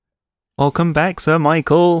Welcome back, Sir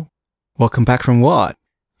Michael. Welcome back from what?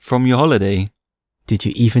 From your holiday. Did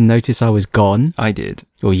you even notice I was gone? I did.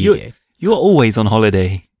 Or you did? You're always on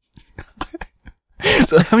holiday.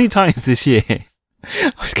 So how many times this year?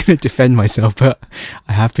 I was going to defend myself, but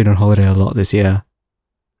I have been on holiday a lot this year.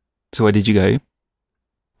 So where did you go?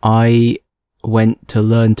 I went to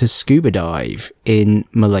learn to scuba dive in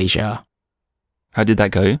Malaysia. How did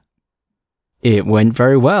that go? It went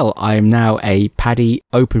very well. I am now a PADI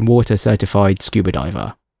open water certified scuba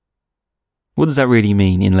diver. What does that really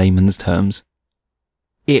mean in layman's terms?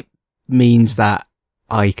 It means that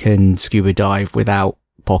I can scuba dive without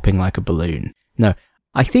popping like a balloon. No,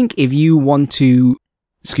 I think if you want to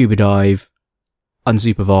scuba dive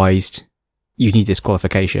unsupervised, you need this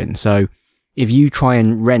qualification. So if you try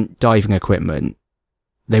and rent diving equipment,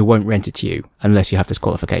 they won't rent it to you unless you have this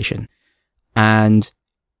qualification. And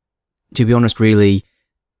to be honest, really,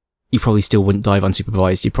 you probably still wouldn't dive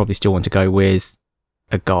unsupervised. You'd probably still want to go with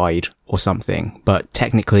a guide or something. But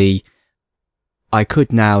technically, I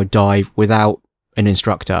could now dive without an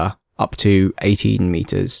instructor up to 18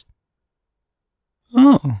 meters.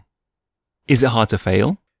 Oh. Is it hard to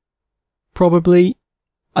fail? Probably.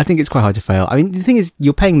 I think it's quite hard to fail. I mean, the thing is,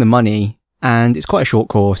 you're paying the money and it's quite a short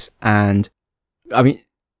course. And I mean,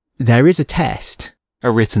 there is a test.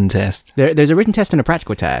 A written test. There's a written test and a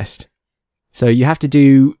practical test. So you have to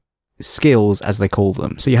do skills, as they call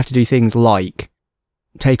them. So you have to do things like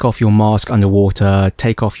take off your mask underwater,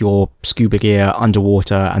 take off your scuba gear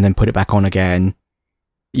underwater, and then put it back on again.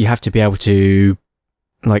 You have to be able to,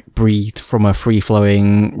 like, breathe from a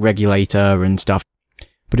free-flowing regulator and stuff.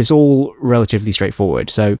 But it's all relatively straightforward.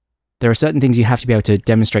 So there are certain things you have to be able to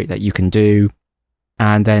demonstrate that you can do.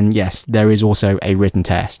 And then, yes, there is also a written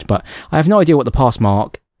test. But I have no idea what the pass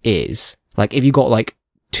mark is. Like, if you got, like,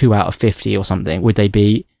 2 out of 50 or something, would they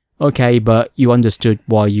be, okay, but you understood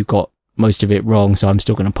why you got most of it wrong, so I'm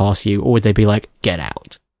still going to pass you? Or would they be like, get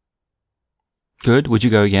out? Good. Would you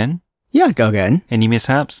go again? Yeah, I'd go again. Any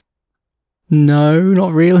mishaps? No,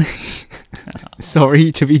 not really.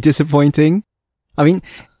 Sorry to be disappointing. I mean,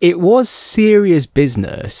 it was serious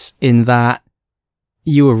business in that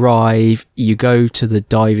you arrive, you go to the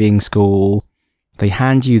diving school, they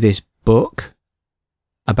hand you this book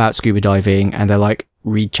about scuba diving, and they're like,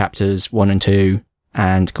 read chapters 1 and 2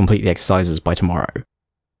 and complete the exercises by tomorrow.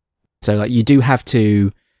 So, like, you do have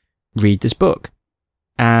to read this book.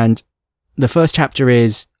 And the first chapter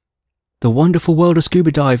is the wonderful world of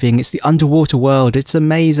scuba diving. It's the underwater world. It's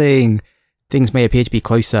amazing. Things may appear to be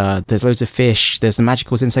closer. There's loads of fish. There's the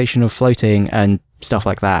magical sensation of floating and stuff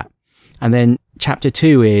like that. And then chapter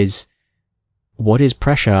 2 is what is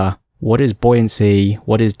pressure? What is buoyancy?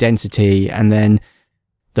 What is density? And then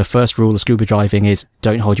the first rule of scuba diving is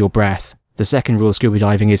don't hold your breath. The second rule of scuba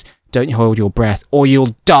diving is don't hold your breath or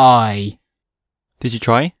you'll die. Did you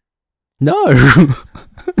try? No.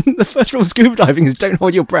 The first rule of scuba diving is don't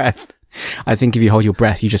hold your breath. I think if you hold your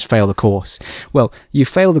breath, you just fail the course. Well, you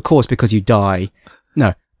fail the course because you die.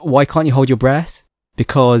 No. Why can't you hold your breath?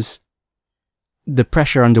 Because the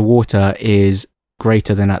pressure underwater is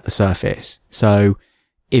greater than at the surface. So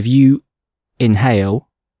if you inhale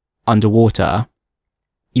underwater,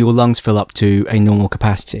 your lungs fill up to a normal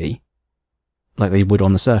capacity, like they would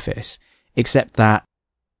on the surface, except that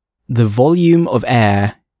the volume of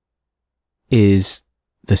air is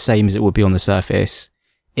the same as it would be on the surface,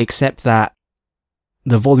 except that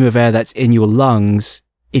the volume of air that's in your lungs,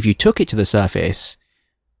 if you took it to the surface,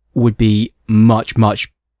 would be much,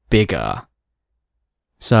 much bigger.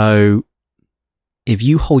 So if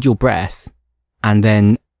you hold your breath and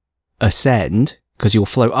then ascend, because you'll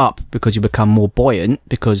float up because you become more buoyant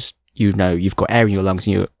because you know you've got air in your lungs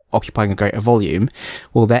and you're occupying a greater volume,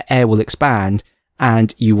 well, that air will expand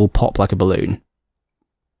and you will pop like a balloon.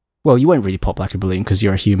 Well, you won't really pop like a balloon because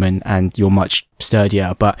you're a human and you're much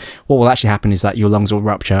sturdier, but what will actually happen is that your lungs will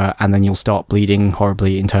rupture and then you'll start bleeding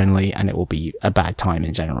horribly internally and it will be a bad time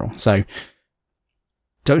in general. So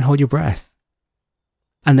don't hold your breath.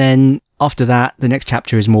 And then after that, the next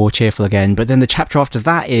chapter is more cheerful again, but then the chapter after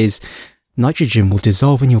that is nitrogen will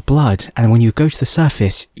dissolve in your blood, and when you go to the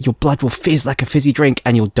surface, your blood will fizz like a fizzy drink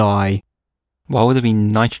and you'll die. Why would there be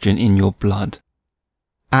nitrogen in your blood?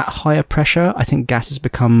 At higher pressure, I think gases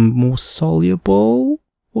become more soluble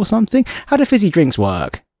or something. How do fizzy drinks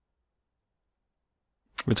work?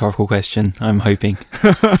 Rhetorical question, I'm hoping.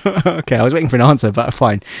 Okay, I was waiting for an answer, but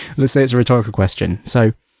fine. Let's say it's a rhetorical question.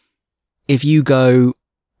 So, if you go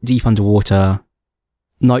deep underwater,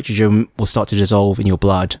 nitrogen will start to dissolve in your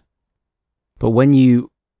blood. But when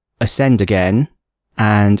you ascend again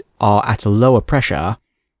and are at a lower pressure,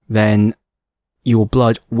 then your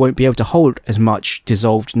blood won't be able to hold as much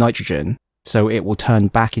dissolved nitrogen, so it will turn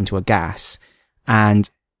back into a gas, and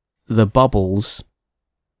the bubbles,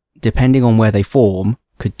 depending on where they form,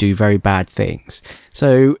 could do very bad things.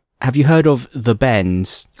 So, have you heard of The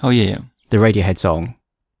Bends, Oh, yeah. the Radiohead song?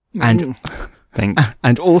 And Thanks.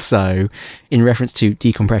 and also in reference to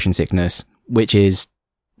decompression sickness, which is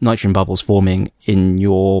nitrogen bubbles forming in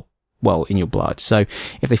your blood. So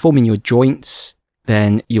if they form in your joints,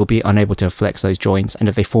 then you'll be unable to flex those joints. And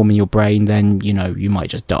if they form in your brain, then, you might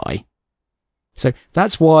just die. So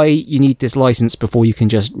that's why you need this license before you can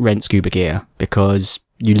just rent scuba gear, because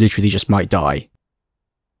you literally just might die.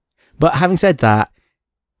 But having said that,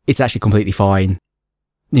 it's actually completely fine.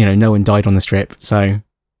 No one died on the strip, so...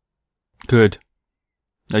 Good.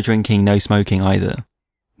 No drinking, no smoking either.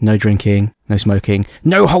 No drinking, no smoking,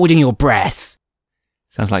 no holding your breath.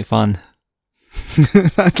 Sounds like fun.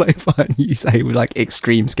 Sounds like fun, you say, with like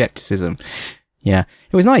extreme skepticism. Yeah,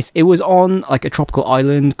 it was nice. It was on like a tropical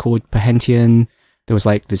island called Perhentian. There was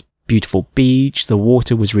like this beautiful beach. The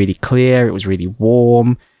water was really clear. It was really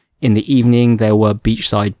warm. In the evening, there were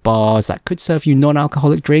beachside bars that could serve you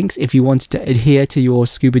non-alcoholic drinks if you wanted to adhere to your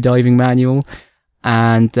scuba diving manual.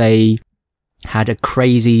 And they had a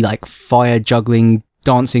crazy like fire juggling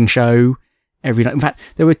dancing show every night. In fact,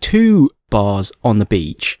 there were 2 bars on the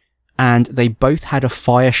beach and they both had a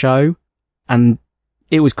fire show, and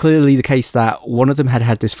it was clearly the case that one of them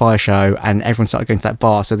had this fire show and everyone started going to that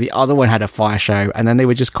bar, so the other one had a fire show, and then they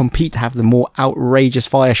would just compete to have the more outrageous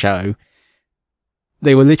fire show.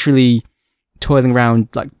 They were literally twirling around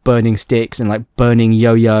like burning sticks and like burning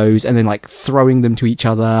yo-yos and then like throwing them to each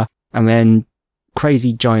other, and then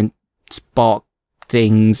crazy giant spark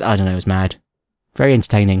things. I don't know, it was mad. Very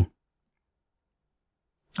entertaining.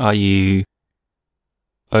 Are you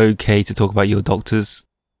okay to talk about your doctor's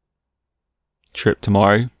trip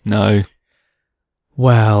tomorrow? No.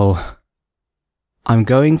 Well, I'm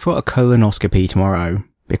going for a colonoscopy tomorrow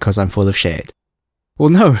because I'm full of shit. Well,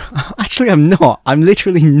 no, actually I'm not. I'm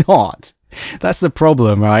literally not. That's the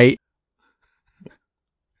problem, right?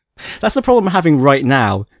 That's the problem I'm having right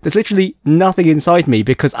now. There's literally nothing inside me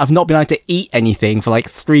because I've not been able to eat anything for like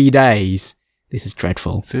 3 days. This is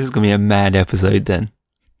dreadful. So this is going to be a mad episode then.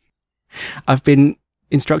 I've been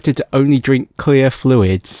instructed to only drink clear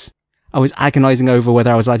fluids. I was agonizing over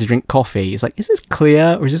whether I was allowed to drink coffee. It's like, is this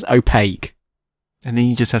clear or is this opaque? And then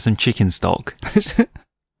you just have some chicken stock.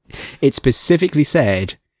 It specifically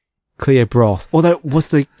said clear broth. Although, was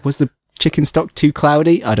the chicken stock too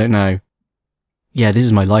cloudy? I don't know. Yeah, this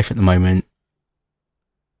is my life at the moment.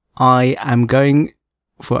 I am going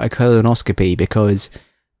for a colonoscopy because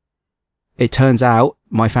it turns out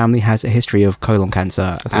my family has a history of colon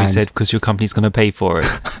cancer. I thought you said because your company's going to pay for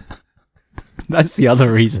it. That's the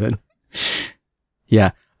other reason.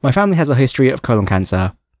 Yeah, my family has a history of colon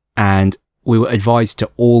cancer and we were advised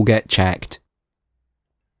to all get checked.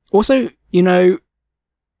 Also,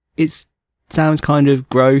 it sounds kind of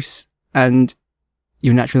gross and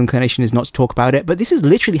your natural inclination is not to talk about it, but this is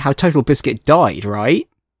literally how Total Biscuit died, right?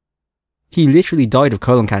 He literally died of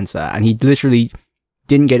colon cancer and he literally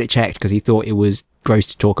didn't get it checked because he thought it was gross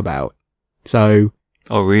to talk about. So...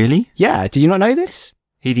 Oh, really? Yeah, did you not know this?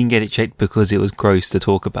 He didn't get it checked because it was gross to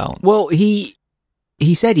talk about. Well, he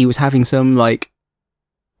said he was having some,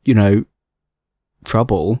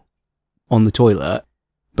 trouble on the toilet,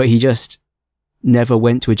 but he just never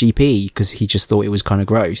went to a GP because he just thought it was kind of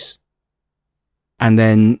gross. And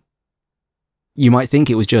then you might think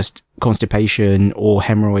it was just constipation or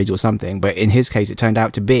hemorrhoids or something, but in his case, it turned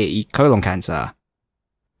out to be colon cancer.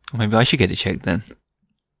 Maybe I should get it checked then.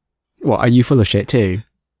 What, are you full of shit too?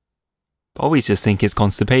 I always just think it's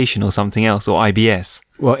constipation or something else, or IBS.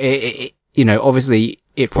 Well, it obviously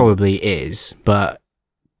it probably is, but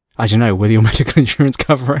I don't know, will your medical insurance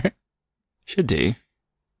cover it? Should do.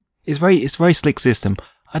 It's very slick system.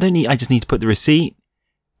 I just need to put the receipt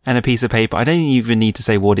and a piece of paper. I don't even need to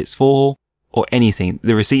say what it's for or anything.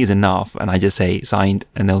 The receipt is enough, and I just say signed,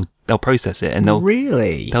 and they'll process it, and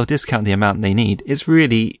they'll discount the amount they need. It's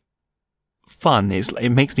really fun.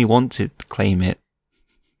 It makes me want to claim it.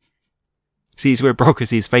 See, it's where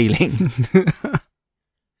bureaucracy is failing.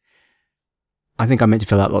 I think I meant to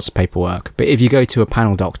fill out lots of paperwork, but if you go to a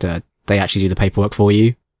panel doctor, they actually do the paperwork for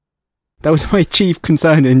you. That was my chief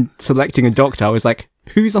concern in selecting a doctor. I was like,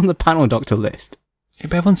 who's on the panel doctor list? Yeah,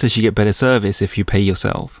 but everyone says you get better service if you pay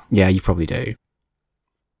yourself. Yeah, you probably do.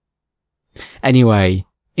 Anyway,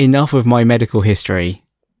 enough of my medical history.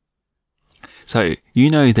 So,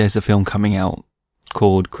 there's a film coming out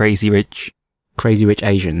called Crazy Rich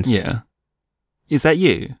Asians. Yeah. Is that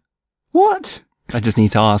you? What? I just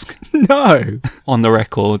need to ask. No. On the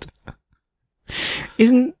record.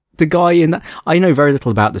 Isn't the guy in that... I know very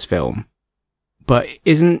little about this film, but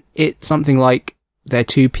isn't it something like they're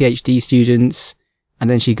two PhD students and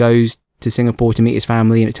then she goes to Singapore to meet his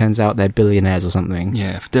family and it turns out they're billionaires or something?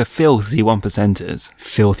 Yeah, they're filthy 1%ers.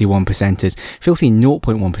 Filthy 1%ers. Filthy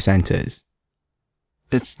 0.1%ers.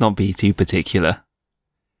 Let's not be too particular.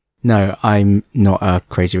 No, I'm not a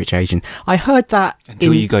crazy rich Asian. I heard that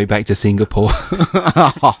Until you go back to Singapore.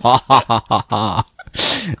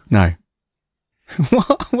 No.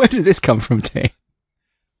 Where did this come from, Tim?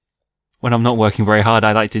 When I'm not working very hard,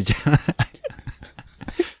 I like to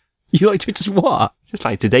You like to just what? just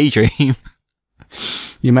like to daydream.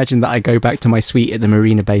 You imagine that I go back to my suite at the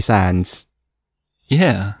Marina Bay Sands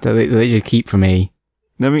Yeah. that they just keep for me.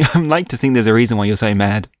 I mean, I like to think there's a reason why you're so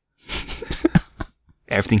mad.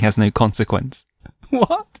 Everything has no consequence.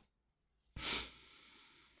 What?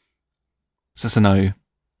 So it's a no.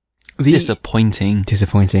 Disappointing.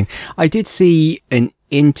 Disappointing. I did see an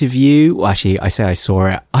interview. Well, actually, I say I saw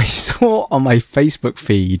it. I saw on my Facebook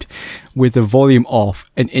feed with the volume off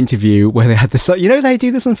an interview where they had the... You know they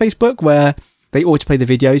do this on Facebook where they autoplay the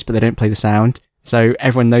videos but they don't play the sound. So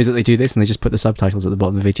everyone knows that they do this and they just put the subtitles at the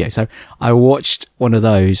bottom of the video. So I watched one of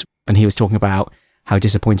those and he was talking about how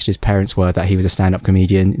disappointed his parents were that he was a stand-up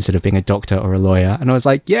comedian instead of being a doctor or a lawyer. And I was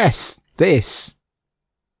like, yes, this.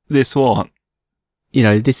 This what? You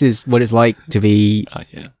know, this is what it's like to be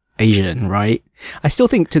Yeah. Asian, right? I still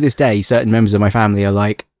think to this day, certain members of my family are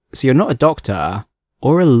like, so you're not a doctor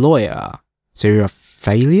or a lawyer, so you're a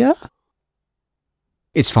failure?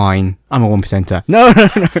 It's fine. I'm a 1%er. No.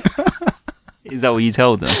 Is that what you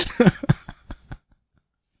tell them?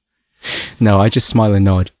 No, I just smile and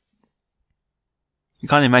nod. You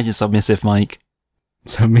can't imagine submissive Mike.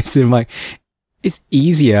 Submissive Mike. It's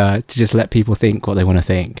easier to just let people think what they want to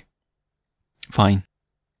think. Fine.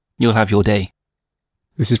 You'll have your day.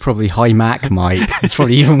 This is probably high Mac, Mike. It's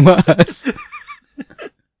probably even worse.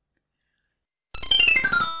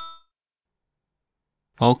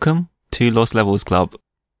 Welcome to Lost Levels Club.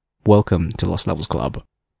 Welcome to Lost Levels Club.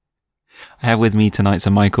 I have with me tonight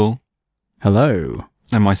Sir Michael. Hello.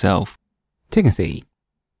 And myself. Timothy.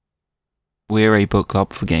 We're a book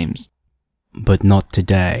club for games. But not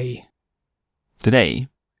today. Today,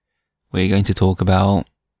 we're going to talk about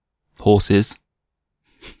horses,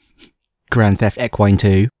 Grand Theft Equine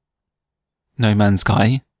 2. No Man's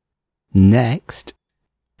Sky, Next.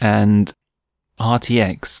 and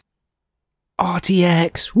RTX.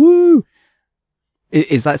 RTX. Woo!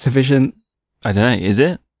 Is that sufficient? I don't know, is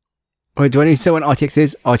it? Wait, do I need to say what RTX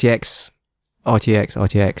is? RTX.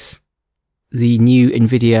 The new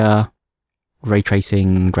NVIDIA ray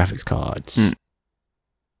tracing graphics cards. Mm.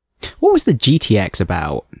 What was the GTX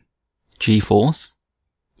about? GeForce?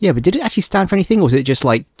 Yeah, but did it actually stand for anything, or was it just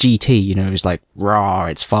like GT? You know, it was like, raw,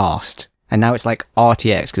 it's fast. And now it's like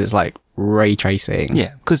RTX, because it's like ray tracing.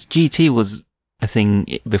 Yeah, because GT was a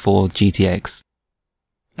thing before GTX.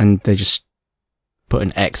 And they just put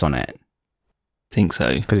an X on it. Think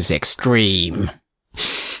so. Because it's extreme.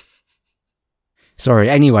 Sorry,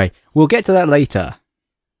 anyway, we'll get to that later.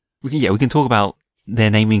 We can talk about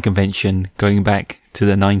their naming convention going back to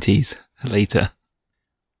the 90s later.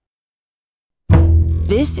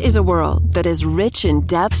 This is a world that is rich in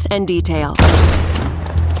depth and detail.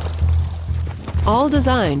 All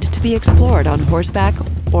designed to be explored on horseback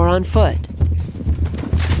or on foot.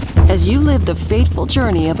 As you live the fateful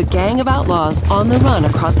journey of a gang of outlaws on the run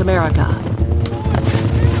across America.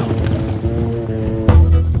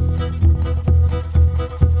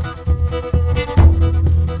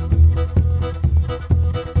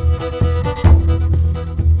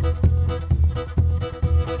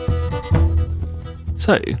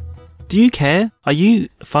 So, do you care? Are you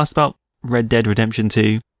fussed about Red Dead Redemption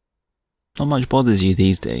 2? Not much bothers you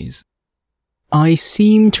these days. I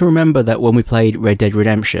seem to remember that when we played Red Dead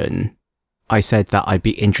Redemption, I said that I'd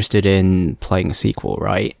be interested in playing a sequel,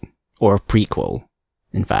 right? Or a prequel,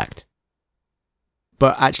 in fact.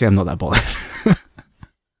 But actually, I'm not that bothered.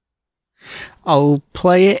 I'll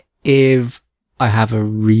play it if I have a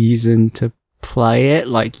reason to play it,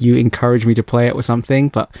 like you encourage me to play it or something,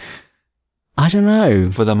 but I don't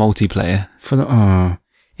know. For the multiplayer.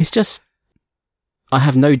 It's just, I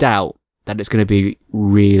have no doubt that it's going to be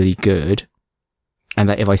really good, and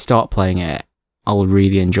that if I start playing it, I'll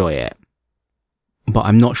really enjoy it. But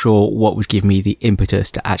I'm not sure what would give me the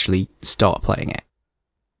impetus to actually start playing it.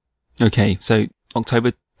 Okay, so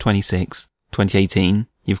October 26th, 2018,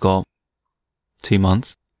 you've got 2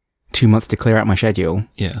 months. 2 months to clear out my schedule.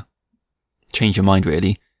 Yeah. Change your mind,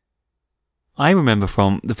 really. I remember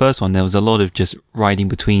from the first one, there was a lot of just riding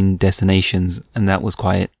between destinations, and that was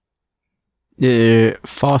quite...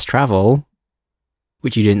 Fast travel.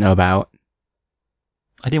 which you didn't know about.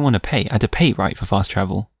 I didn't want to pay. I had to pay, right, for fast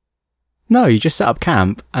travel. No, you just set up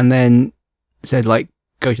camp and then said, like,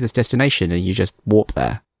 go to this destination, and you just warp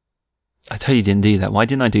there. I totally didn't do that. Why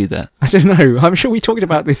didn't I do that? I don't know. I'm sure we talked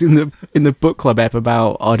about this in the book club app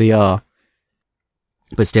about RDR.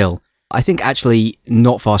 But still, I think actually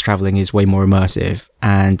not fast traveling is way more immersive,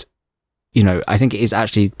 and I think it is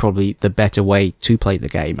actually probably the better way to play the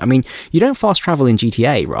game. I mean, you don't fast travel in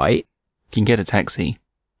GTA, right? You can get a taxi.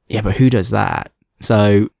 Yeah, but who does that?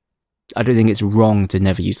 So I don't think it's wrong to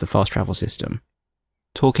never use the fast travel system.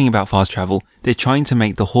 Talking about fast travel, they're trying to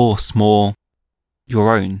make the horse more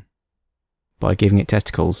your own. By giving it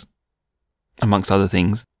testicles. Amongst other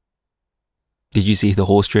things. Did you see the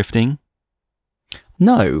horse drifting?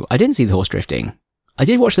 No, I didn't see the horse drifting. I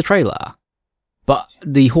did watch the trailer. But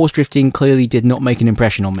the horse drifting clearly did not make an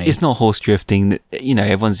impression on me. It's not horse drifting.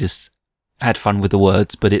 Everyone's just had fun with the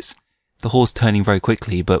words, but it's the horse turning very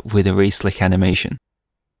quickly, but with a really slick animation.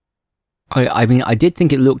 I mean, I did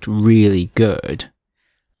think it looked really good.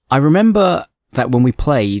 I remember that when we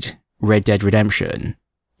played Red Dead Redemption,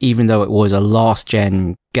 even though it was a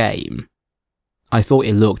last-gen game, I thought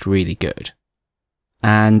it looked really good.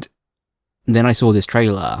 And then I saw this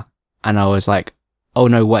trailer, and I was like, oh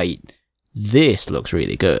no, wait, this looks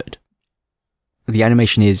really good. The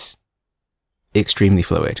animation is extremely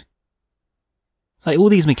fluid. Like, all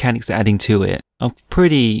these mechanics they're adding to it are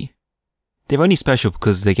they're only special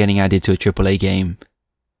because they're getting added to a AAA game.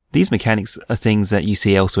 These mechanics are things that you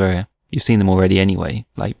see elsewhere. You've seen them already anyway,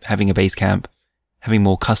 like having a base camp, having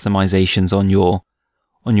more customizations on your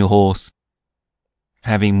horse,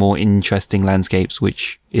 having more interesting landscapes,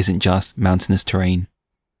 which isn't just mountainous terrain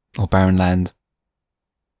or barren land.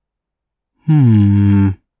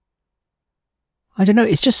 I don't know,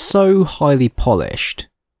 it's just so highly polished.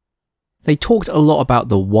 They talked a lot about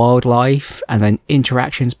the wildlife and then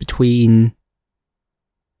interactions between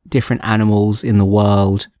different animals in the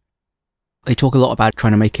world. They talk a lot about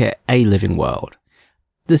trying to make it a living world.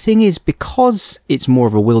 The thing is, because it's more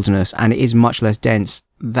of a wilderness and it is much less dense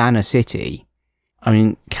than a city, I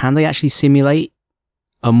mean, can they actually simulate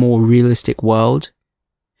a more realistic world?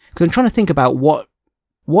 Because I'm trying to think about what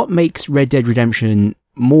makes Red Dead Redemption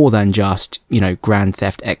more than just, Grand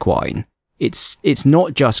Theft Equine. It's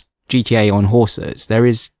not just GTA on horses. There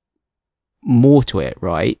is more to it,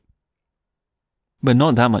 right? But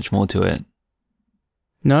not that much more to it.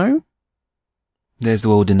 No? There's the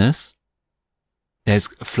wilderness. There's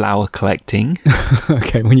flower collecting.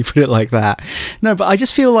 Okay, when you put it like that. No, but I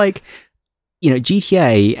just feel like,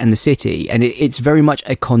 GTA and the city, and it's very much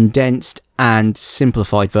a condensed and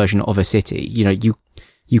simplified version of a city.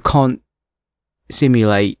 You can't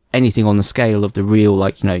simulate anything on the scale of the real,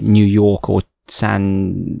 New York or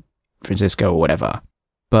San Francisco or whatever.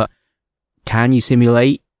 But can you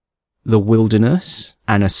simulate the wilderness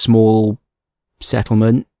and a small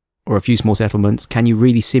settlement or a few small settlements? Can you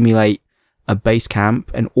really simulate a base camp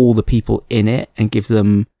and all the people in it and give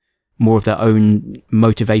them more of their own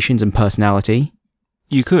motivations and personality?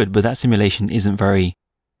 You could, but that simulation isn't very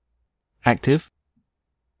active,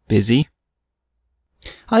 busy.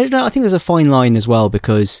 I don't know. I think there's a fine line as well,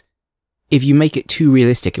 because if you make it too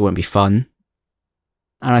realistic, it won't be fun.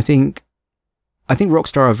 And I think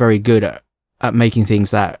Rockstar are very good at making things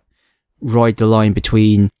that ride the line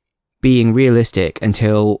between being realistic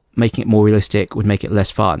until making it more realistic would make it less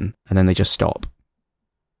fun, and then they just stop.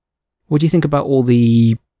 What do you think about all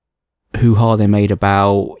the hoo-ha they made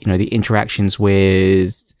about, the interactions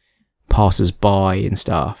with passers-by and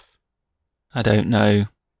stuff? I don't know.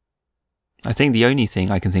 I think the only thing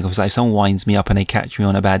I can think of is if someone winds me up and they catch me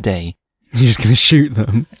on a bad day. You're just going to shoot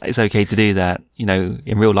them? It's okay to do that.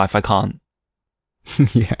 In real life I can't.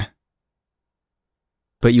 Yeah.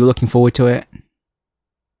 But you're looking forward to it?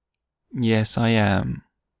 Yes, I am.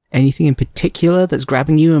 Anything in particular that's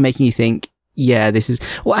grabbing you and making you think, yeah, this is...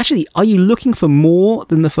 Well, actually, are you looking for more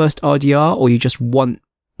than the first RDR, or you just want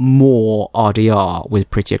more RDR with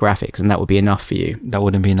prettier graphics, and that would be enough for you? That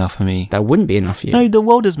wouldn't be enough for me. That wouldn't be enough for you? No, the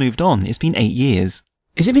world has moved on. It's been 8 years.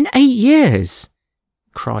 Has it been 8 years?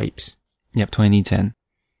 Cripes. Yep, 2010.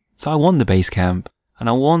 So I want the base camp, and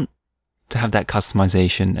I want to have that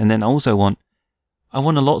customization, and then I also want a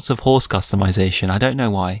lots of horse customization. I don't know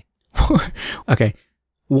why. Okay,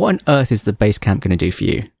 what on earth is the base camp going to do for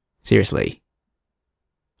you? Seriously.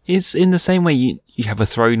 It's in the same way you have a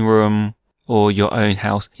throne room or your own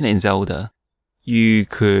house. In Zelda, you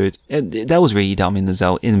could... That was really dumb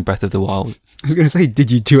in Breath of the Wild. I was going to say, did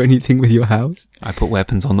you do anything with your house? I put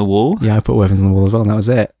weapons on the wall. Yeah, I put weapons on the wall as well, and that was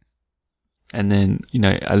it. And then,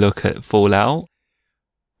 I look at Fallout.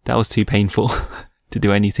 That was too painful to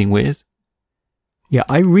do anything with. Yeah,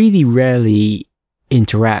 I really rarely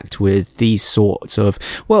interact with these sorts of,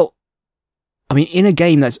 well, I mean, in a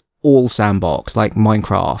game that's all sandbox, like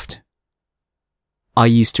Minecraft, I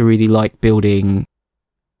used to really like building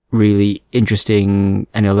really interesting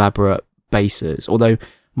and elaborate bases, although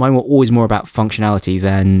mine were always more about functionality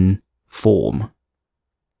than form.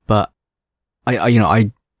 But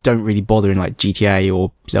I don't really bother in like GTA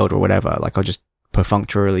or Zelda or whatever. Like, I'll just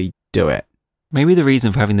perfunctorily do it. Maybe the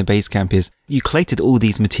reason for having the base camp is you collected all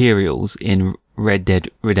these materials in Red Dead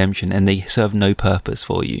Redemption and they serve no purpose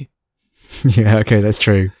for you. Yeah, okay, that's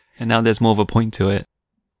true. And now there's more of a point to it.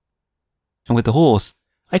 And with the horse,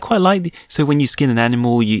 I quite like so when you skin an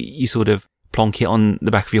animal, you sort of plonk it on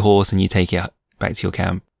the back of your horse and you take it back to your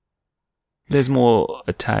camp. There's more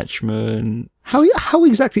attachment. How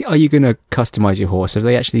exactly are you going to customize your horse? Have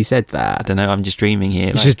they actually said that? I don't know, I'm just dreaming here.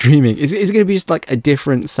 It's just dreaming. Is it going to be just like a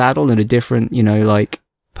different saddle and a different, like...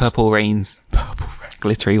 Purple reins.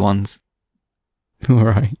 Glittery ones. All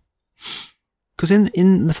right. Because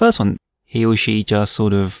in the first one, he or she just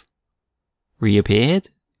sort of reappeared.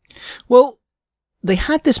 Well, they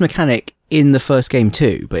had this mechanic in the first game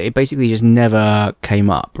too, but it basically just never came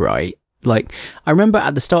up, right? Like, I remember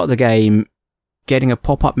at the start of the game getting a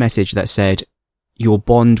pop-up message that said, your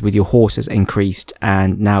bond with your horse has increased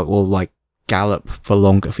and now it will like gallop for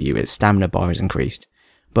longer for you. Its stamina bar has increased.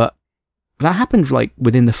 But that happened like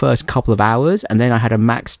within the first couple of hours, and then I had a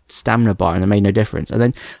maxed stamina bar and it made no difference. And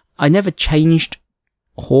then I never changed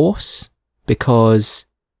horse because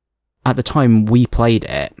at the time we played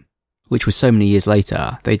it, which was so many years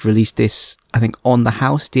later, they'd released this, I think, On the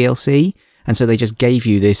House DLC. And so they just gave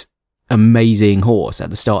you this amazing horse at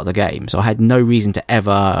the start of the game. So I had no reason to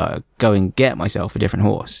ever go and get myself a different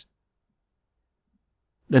horse.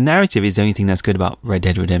 The narrative is the only thing that's good about Red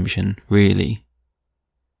Dead Redemption, really.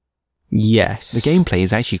 Yes. The gameplay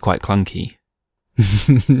is actually quite clunky.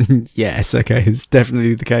 Yes, okay, it's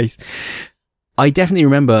definitely the case. I definitely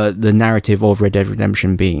remember the narrative of Red Dead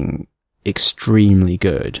Redemption being extremely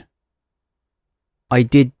good. I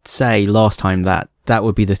did say last time that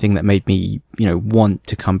would be the thing that made me, want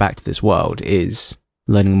to come back to this world, is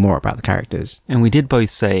learning more about the characters. And we did both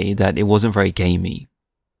say that it wasn't very gamey.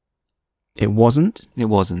 It wasn't? It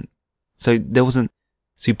wasn't. So there wasn't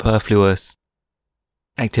superfluous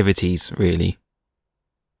activities, really.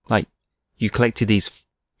 Like, you collected these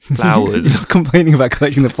flowers. Just complaining about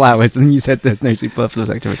collecting the flowers, and then you said there's no superfluous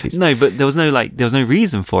activities. No, but there was no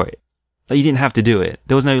reason for it. Like, you didn't have to do it.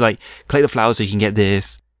 There was no, collect the flowers so you can get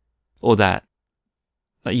this or that.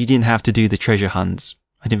 Like, you didn't have to do the treasure hunts.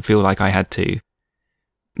 I didn't feel like I had to.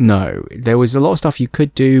 No, there was a lot of stuff you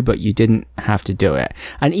could do, but you didn't have to do it.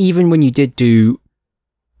 And even when you did do,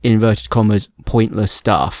 inverted commas, pointless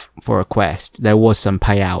stuff for a quest, there was some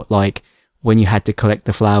payout. Like, when you had to collect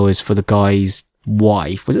the flowers for the guy's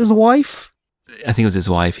wife. Was it his wife? I think it was his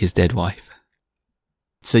wife, his dead wife.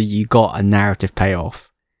 So you got a narrative payoff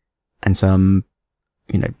and some,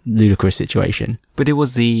 ludicrous situation. But it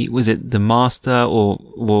was was it the master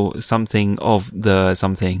or something of the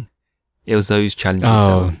something? It was those challenges.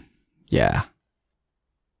 Oh, yeah.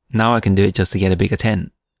 Now I can do it just to get a bigger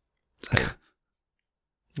tent. So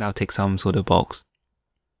now tick some sort of box.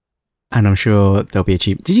 And I'm sure there'll be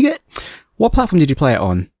what platform did you play it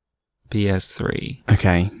on? PS3.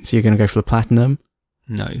 Okay, so you're going to go for the platinum?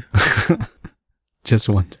 No. Just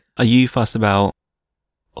one. Are you fussed about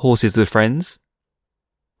horses with friends?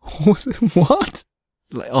 Horses? What?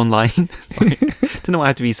 Like online? Sorry. Don't know why I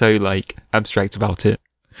have to be so abstract about it.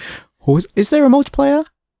 Is there a multiplayer?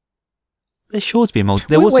 There's sure to be a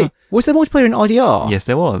multiplayer. Was there multiplayer in RDR? Yes,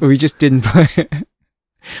 there was. Or we just didn't play it?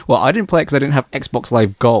 Well, I didn't play it because I didn't have Xbox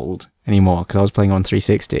Live Gold anymore because I was playing on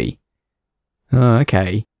 360. Oh,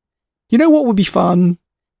 okay. You know what would be fun?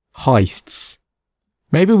 Heists.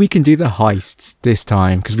 Maybe we can do the heists this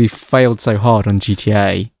time because we failed so hard on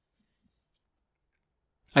GTA.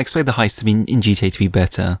 I expect the heist in GTA to be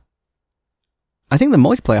better. I think the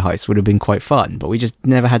multiplayer heist would have been quite fun, but we just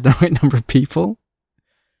never had the right number of people.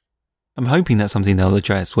 I'm hoping that's something they'll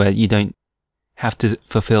address where you don't have to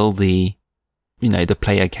fulfill the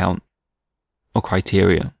player count or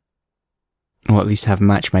criteria. Or at least have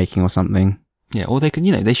matchmaking or something. Yeah, or they can,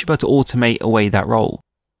 they should be able to automate away that role.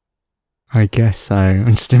 I guess so.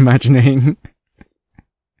 I'm just imagining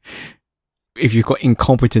if you've got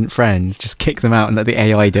incompetent friends, just kick them out and let the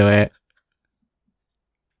AI do it.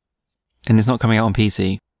 And it's not coming out on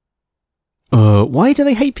PC. Why do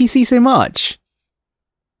they hate PC so much?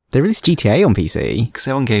 They released GTA on PC. Because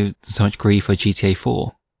everyone gave them so much grief for GTA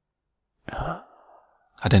 4.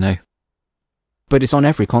 I don't know. But it's on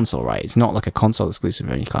every console, right? It's not like a console exclusive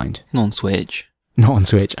of any kind. Not on Switch. Not on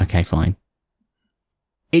Switch. Okay, fine.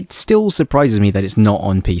 it still surprises me that it's not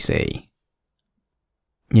on PC.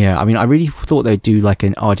 Yeah, I mean, I really thought they'd do like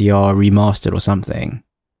an RDR remastered or something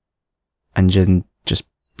and then just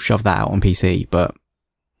shove that out on PC, but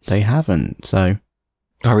they haven't, so...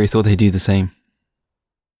 I really thought they'd do the same.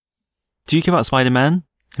 Do you care about Spider-Man?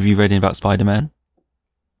 Have you read in about Spider-Man?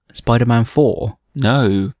 Spider-Man 4?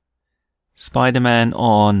 No. Spider-Man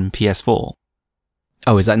on PS4.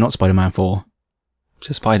 Oh, is that not Spider-Man 4? It's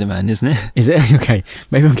just Spider-Man, isn't it? Is it? Okay.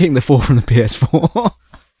 Maybe I'm getting the 4 from the PS4.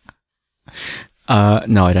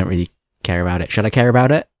 No, I don't really care about it. Should I care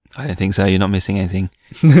about it? I don't think so. You're not missing anything.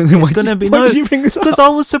 It's going to be... Why did you bring this up? Because I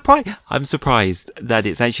was surprised. I'm surprised that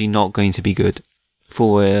it's actually not going to be good.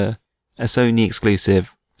 For a Sony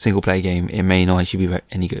exclusive single-player game, it may not actually be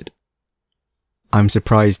any good. I'm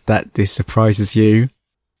surprised that this surprises you.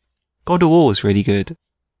 God of War is really good.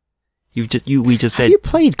 We just said... Have you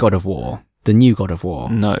played God of War? The new God of War?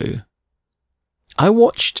 No. I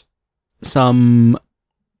watched some...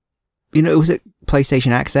 You know, was it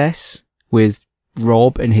PlayStation Access with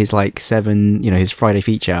Rob and his his Friday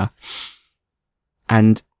feature?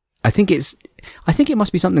 And I think it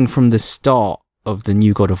must be something from the start of the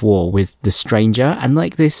new God of War with the Stranger and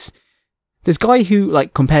like this guy who,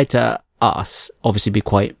 like, compared to us, obviously be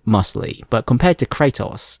quite muscly, but compared to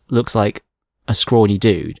Kratos, looks like a scrawny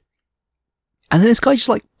dude. And then this guy just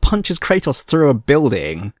like punches Kratos through a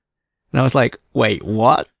building. And I was like, wait,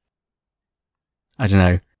 what? I don't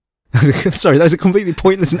know. Sorry, that was a completely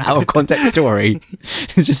pointless and out of context story.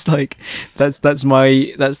 It's just like, that's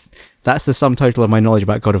the sum total of my knowledge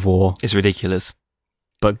about God of War. It's ridiculous.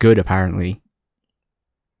 But good, apparently.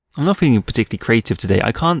 I'm not feeling particularly creative today.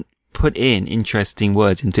 I can't put in interesting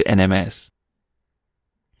words into NMS.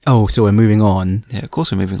 Oh, so we're moving on. Yeah, of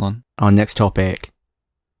course we're moving on. Our next topic.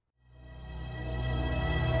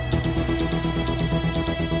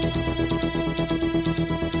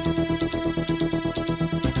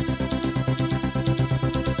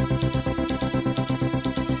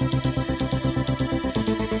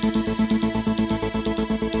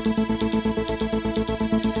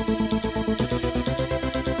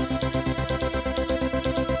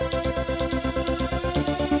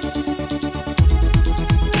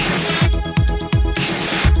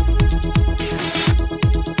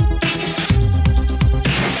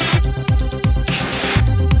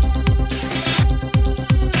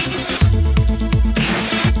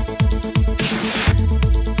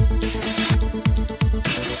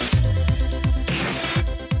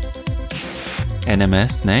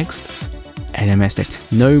 NMS next. NMS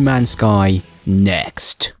next. No Man's Sky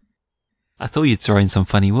next. I thought you'd throw in some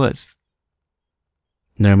funny words.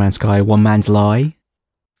 No Man's Sky, One Man's Lie.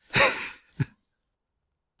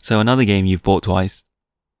 So another game you've bought twice.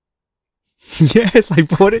 Yes, I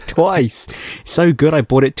bought it twice. So good, I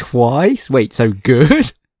bought it twice. Wait, so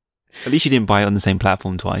good? At least you didn't buy it on the same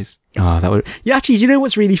platform twice. Oh, that would... Yeah, actually, do you know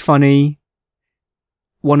what's really funny?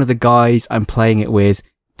 One of the guys I'm playing it with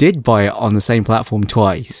did buy it on the same platform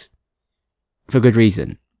twice. For good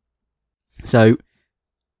reason. So,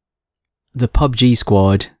 the PUBG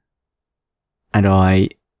squad and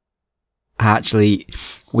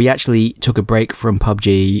we actually took a break from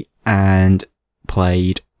PUBG and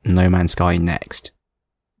played No Man's Sky next.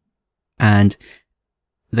 And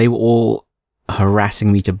they were all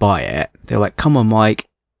harassing me to buy it. They were like, come on, Mike,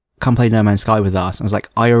 come play No Man's Sky with us. I was like,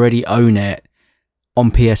 I already own it on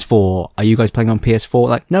PS4. Are you guys playing on PS4?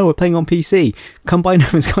 Like, no, we're playing on PC. Come buy No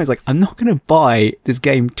Man's Sky. I was like, I'm not going to buy this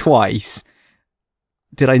game twice.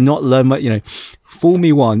 Did I not learn my, fool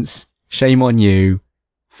me once, shame on you.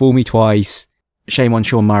 Fool me twice, shame on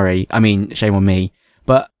Sean Murray. I mean, shame on me.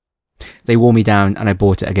 But they wore me down and I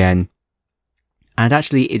bought it again. And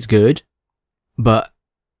actually, it's good. But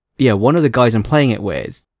yeah, one of the guys I'm playing it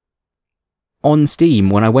with, on Steam,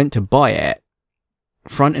 when I went to buy it,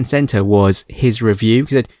 front and center was his review.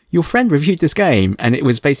 He said, your friend reviewed this game. And it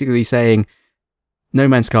was basically saying, No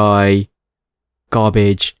Man's Sky,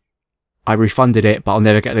 garbage. I refunded it, but I'll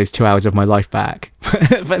never get those 2 hours of my life back.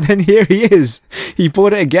 But then here he is. He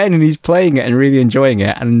bought it again and he's playing it and really enjoying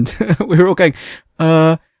it. And we were all going,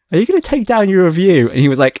 are you going to take down your review? And he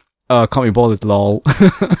was like, can't be bothered, lol.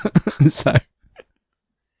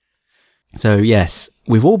 So yes,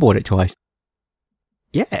 we've all bought it twice.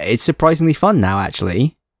 Yeah, it's surprisingly fun now,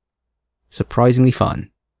 actually. Surprisingly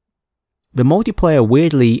fun. The multiplayer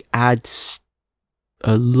weirdly adds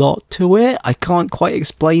a lot to it. I can't quite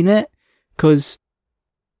explain it. Because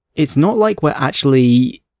it's not like we're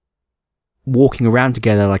actually walking around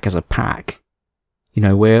together like as a pack.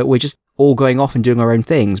 We're just all going off and doing our own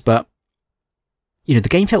things. But, the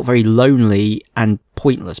game felt very lonely and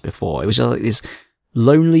pointless before. It was just like this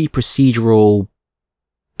lonely procedural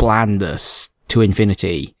blandness to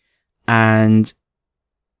infinity. And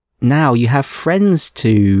now you have friends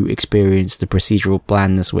to experience the procedural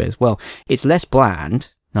blandness with. Well, it's less bland,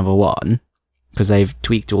 number one, because they've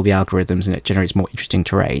tweaked all the algorithms and it generates more interesting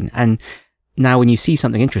terrain. And now when you see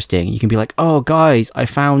something interesting, you can be like, oh guys, I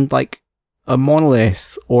found like a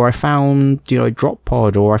monolith, or I found, a drop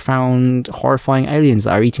pod, or I found horrifying aliens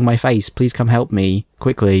that are eating my face. Please come help me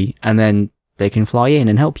quickly. And then they can fly in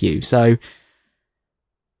and help you. So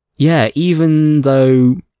yeah, even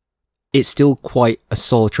though it's still quite a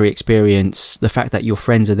solitary experience, the fact that your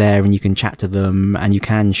friends are there and you can chat to them and you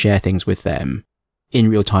can share things with them in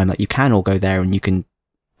real time, that you can all go there and you can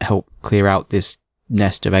help clear out this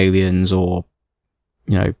nest of aliens or,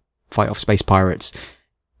 fight off space pirates,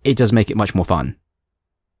 it does make it much more fun.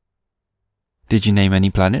 Did you name any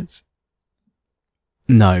planets?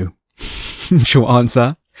 No. Short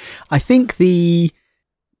answer. I think the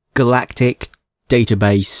galactic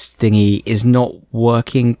database thingy is not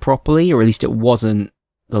working properly, or at least it wasn't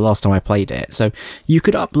the last time I played it. So you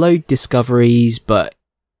could upload discoveries, but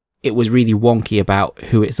it was really wonky about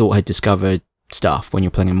who it thought had discovered stuff when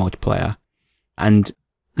you're playing in multiplayer. And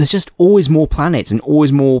there's just always more planets and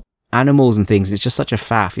always more animals and things. It's just such a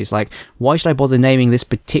faff. It's like, why should I bother naming this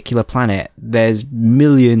particular planet? There's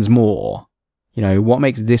millions more. What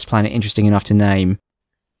makes this planet interesting enough to name?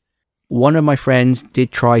 One of my friends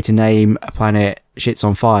did try to name a planet Shit's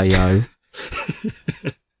on Fire, yo.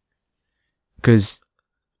 Because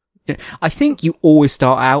I think you always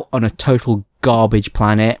start out on a total garbage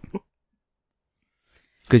planet.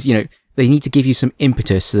 Because, they need to give you some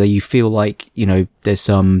impetus so that you feel like, there's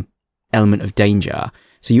some element of danger.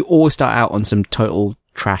 So you always start out on some total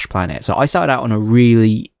trash planet. So I started out on a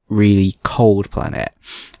really, really cold planet.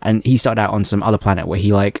 And he started out on some other planet where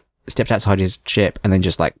he, stepped outside his ship and then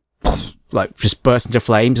just, just burst into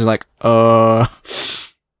flames. And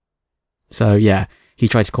So, yeah, he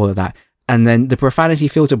tried to call it that. And then the profanity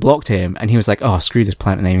filter blocked him, and he was like, oh, screw this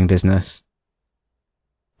planet naming business.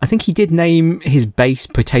 I think he did name his base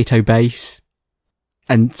Potato Base.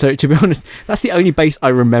 And so, to be honest, that's the only base I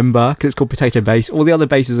remember, because it's called Potato Base. All the other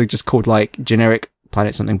bases are just called, generic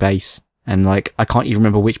Planet Something Base. And, I can't even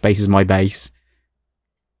remember which base is my base.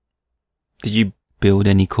 Did you build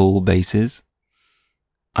any cool bases?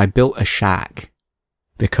 I built a shack,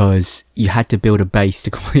 because you had to build a base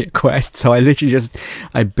to complete a quest. So I literally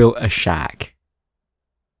I built a shack.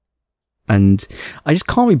 And I just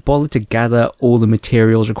can't be bothered to gather all the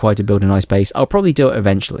materials required to build a nice base. I'll probably do it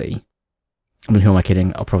eventually. I mean, who am I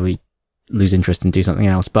kidding? I'll probably lose interest and do something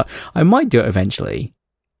else, but I might do it eventually.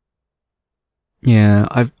 Yeah,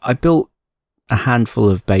 I built a handful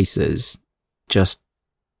of bases just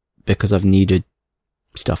because I've needed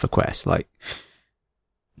stuff for quests.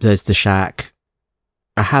 There's the shack.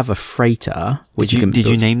 I have a freighter, which did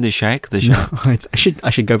you name the shack? The shack? No, I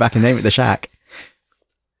should go back and name it the shack.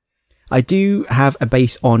 I do have a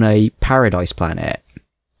base on a paradise planet.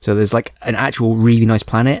 So there's an actual really nice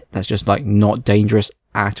planet that's just not dangerous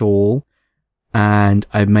at all. And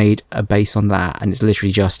I made a base on that, and it's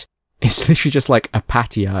literally just a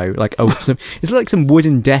patio, it's like some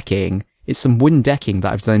wooden decking. It's some wooden decking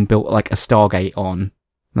that I've then built a Stargate on.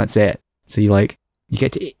 That's it. So you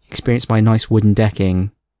get to experience my nice wooden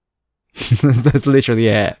decking. That's literally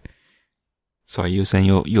it. So are you saying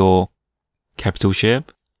your capital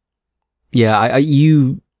ship? Yeah,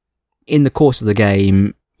 you in the course of the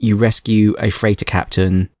game, you rescue a freighter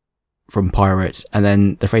captain from pirates, and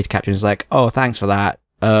then the freighter captain is like, oh, thanks for that.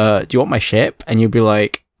 Do you want my ship? And you'll be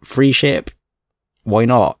like, free ship? Why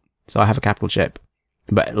not? So I have a capital ship.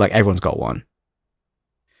 But, everyone's got one.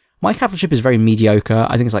 My capital ship is very mediocre.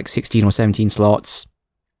 I think it's 16 or 17 slots.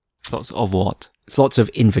 Slots of what? Slots of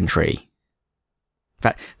inventory. In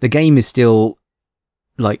fact, the game is still,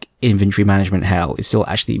 inventory management hell. It's still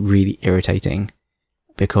actually really irritating.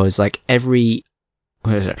 Because, I'll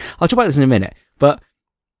talk about this in a minute. But,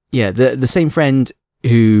 yeah, the same friend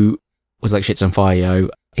who was Shit's on Fire,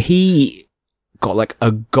 he got,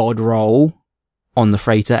 a god roll on the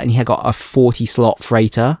freighter, and he had got a 40-slot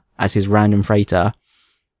freighter as his random freighter.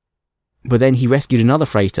 But then he rescued another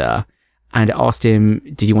freighter, and it asked him,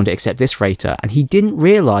 did you want to accept this freighter? And he didn't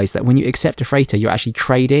realize that when you accept a freighter, you're actually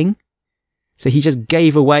trading. So he just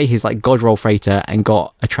gave away his god roll freighter and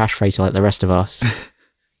got a trash freighter like the rest of us.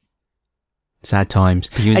 Sad times.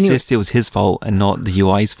 But you insist it was his fault and not the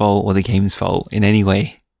UI's fault or the game's fault in any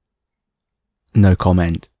way. No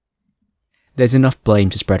comment. There's enough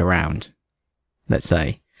blame to spread around, let's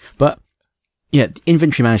say. But, yeah,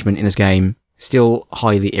 inventory management in this game, still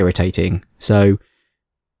highly irritating. So,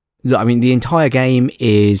 the entire game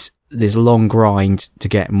is this long grind to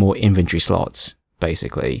get more inventory slots.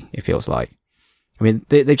 basically, it feels like. I mean,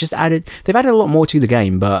 they've added a lot more to the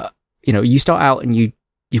game, but, you know, you start out and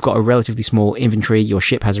you've got a relatively small inventory, your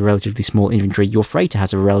ship has a relatively small inventory, your freighter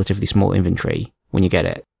has a relatively small inventory when you get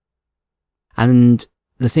it. And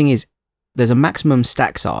the thing is, there's a maximum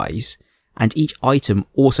stack size, and each item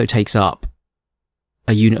also takes up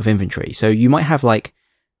a unit of inventory. So you might have like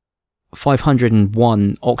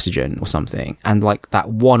 501 oxygen or something, and like that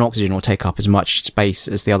one oxygen will take up as much space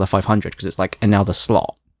as the other 500 because it's like another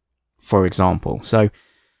slot, for example. So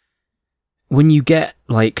when you get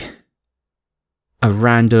like a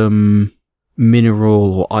random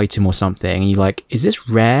mineral or item or something, and you're like, is this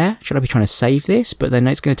rare? Should I be trying to save this? But then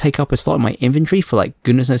it's going to take up a slot in my inventory for like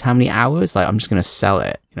goodness knows how many hours. Like, I'm just going to sell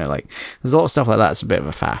it. You know, like there's a lot of stuff like that. It's a bit of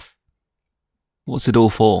a faff. What's it all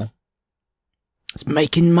for? It's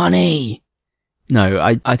making money.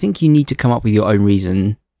 No, I think you need to come up with your own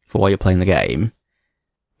reason for why you're playing the game.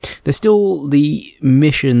 There's still the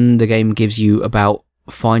mission the game gives you about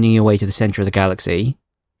finding your way to the center of the galaxy.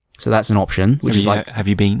 So that's an option, which is like... Have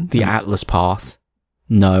you been? The Atlas path.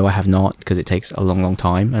 No, I have not, because it takes a long, long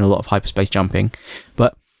time and a lot of hyperspace jumping.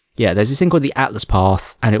 But yeah, there's this thing called the Atlas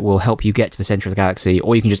path, and it will help you get to the center of the galaxy,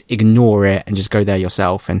 or you can just ignore it and just go there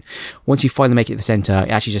yourself. And once you finally make it to the center,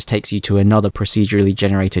 it actually just takes you to another procedurally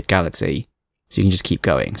generated galaxy. So you can just keep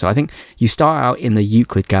going. So I think you start out in the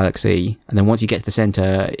Euclid galaxy, and then once you get to the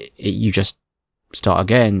center, you just start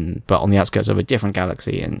again, but on the outskirts of a different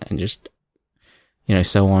galaxy, and just, you know,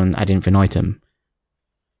 so on ad infinitum.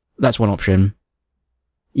 That's one option.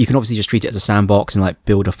 You can obviously just treat it as a sandbox and like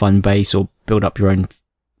build a fun base, or build up your own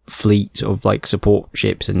fleet of like support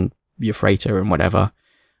ships and your freighter and whatever.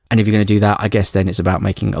 And if you're going to do that, I guess then it's about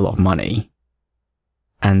making a lot of money.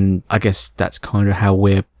 And I guess that's kind of how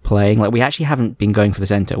we're playing. Like, we actually haven't been going for the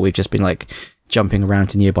center. We've just been like jumping around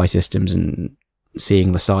to nearby systems and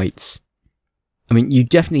seeing the sights. I mean, you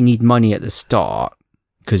definitely need money at the start,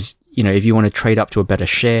 because, you know, if you want to trade up to a better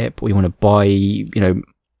ship, or you want to buy, you know,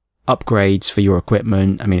 upgrades for your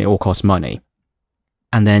equipment, I mean, it all costs money.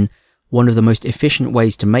 And then one of the most efficient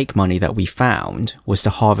ways to make money that we found was to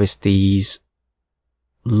harvest these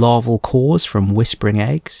larval cores from whispering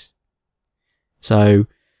eggs. So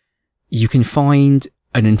you can find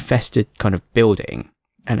an infested kind of building,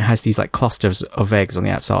 and it has these like clusters of eggs on the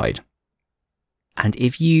outside. And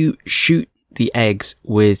if you shoot the eggs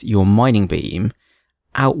with your mining beam,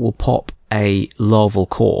 out will pop a larval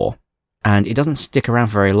core, and it doesn't stick around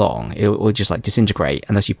for very long. It will just like disintegrate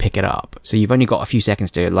unless you pick it up. So you've only got a few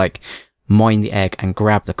seconds to like mine the egg and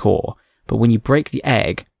grab the core. But when you break the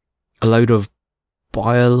egg, a load of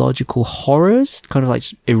biological horrors kind of like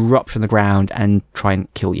just erupt from the ground and try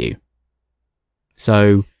and kill you.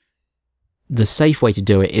 So the safe way to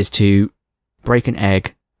do it is to break an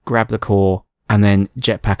egg, grab the core, and then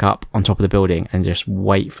jetpack up on top of the building and just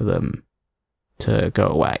wait for them to go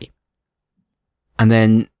away. And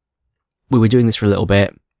then we were doing this for a little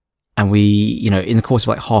bit, and we, you know, in the course of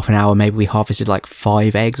like half an hour, maybe we harvested like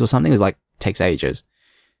 5 eggs or something. It was like, takes ages.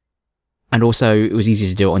 And also it was easy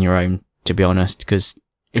to do it on your own, to be honest, because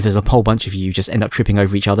if there's a whole bunch of you, you just end up tripping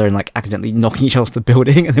over each other and like accidentally knocking each other off the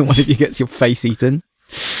building, and then one of you gets your face eaten.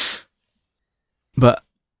 But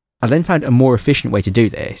I then found a more efficient way to do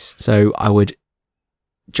this. So I would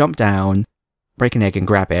jump down, break an egg and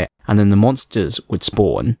grab it, and then the monsters would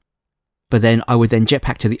spawn. But then I would then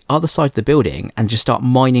jetpack to the other side of the building and just start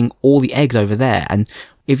mining all the eggs over there. And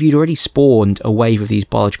if you'd already spawned a wave of these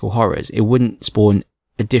biological horrors, it wouldn't spawn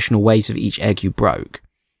additional waves of each egg you broke.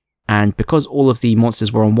 And because all of the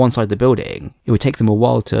monsters were on one side of the building, it would take them a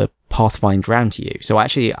while to pathfind round to you. So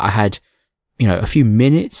actually I had, you know, a few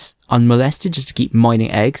minutes unmolested just to keep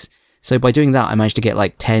mining eggs. So by doing that, I managed to get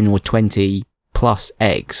like 10 or 20 plus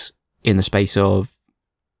eggs in the space of,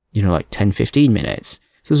 you know, like 10, 15 minutes.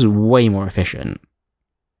 So this was way more efficient.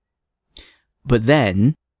 But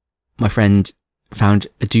then my friend found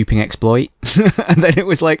a duping exploit. And then it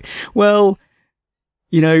was like, well,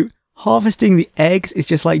 you know, harvesting the eggs is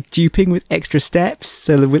just like duping with extra steps.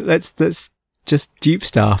 So let's just dupe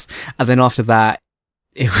stuff. And then after that,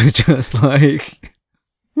 it was just like,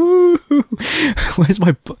 woo, where's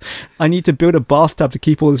I need to build a bathtub to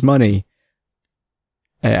keep all this money.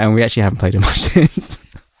 And we actually haven't played it much since.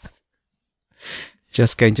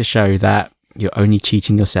 Just going to show that you're only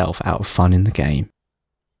cheating yourself out of fun in the game.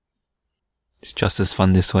 It's just as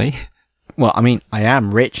fun this way. Well, I mean, I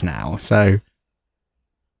am rich now, so...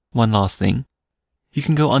 One last thing. You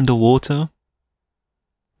can go underwater.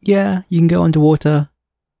 Yeah, you can go underwater.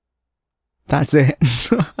 That's it.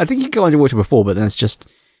 I think you could go underwater before, but then it's just...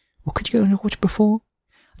 Well, could you go underwater before?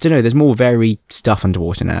 I don't know, there's more varied stuff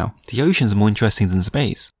underwater now. The ocean's more interesting than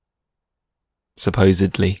space.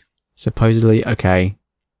 Supposedly. Supposedly, okay.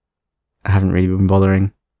 I haven't really been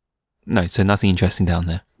bothering. No, so nothing interesting down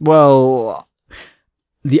there. Well,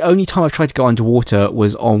 the only time I've tried to go underwater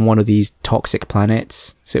was on one of these toxic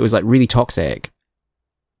planets. So it was like really toxic.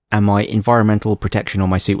 And my environmental protection on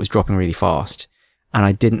my suit was dropping really fast. And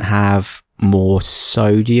I didn't have more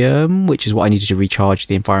sodium, which is what I needed to recharge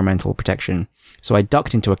the environmental protection. So I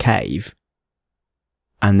ducked into a cave.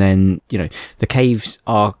 And then, you know, the caves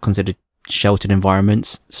are considered sheltered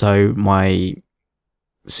environments. So my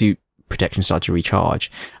suit protection started to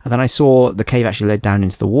recharge. And then I saw the cave actually led down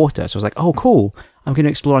into the water. So I was like, oh, cool. I'm going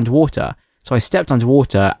to explore underwater. So I stepped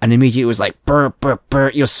underwater and immediately it was like, burr, burr,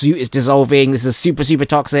 burr, your suit is dissolving. This is super, super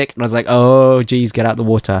toxic. And I was like, oh, geez, get out the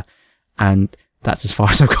water. And that's as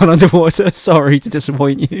far as I've gone underwater. Sorry to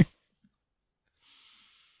disappoint you.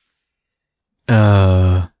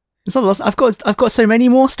 It's not lost. I've got so many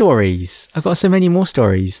more stories.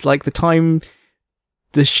 Like the time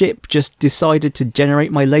the ship just decided to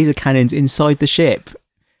generate my laser cannons inside the ship.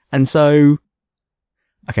 And so,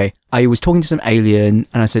 okay, I was talking to some alien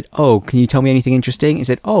and I said, oh, can you tell me anything interesting? He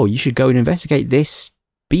said, oh, you should go and investigate this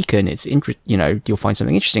beacon. It's you'll find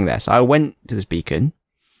something interesting there. So I went to this beacon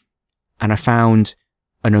and I found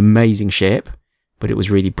an amazing ship, but it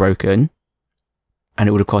was really broken and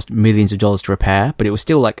it would have cost millions of dollars to repair, but it was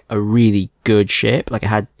still like a really good ship. Like it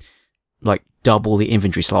had like double the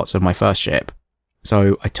inventory slots of my first ship.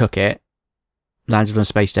 So I took it, landed on a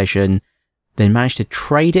space station, then managed to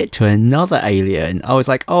trade it to another alien. I was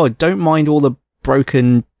like, oh, don't mind all the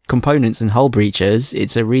broken components and hull breaches.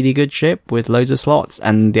 It's a really good ship with loads of slots.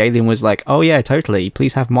 And the alien was like, oh yeah, totally.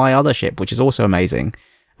 Please have my other ship, which is also amazing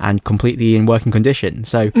and completely in working condition.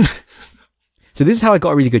 So, so this is how I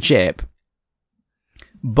got a really good ship.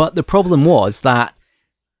 But the problem was that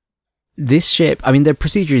this ship, I mean, they're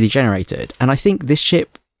procedurally generated. And I think this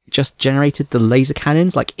ship just generated the laser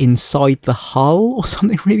cannons like inside the hull or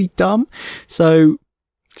something really dumb. So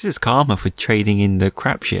this is karma for trading in the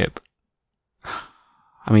crap ship.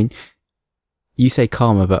 I mean, you say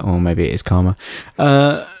karma, but maybe it is karma.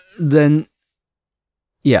 Then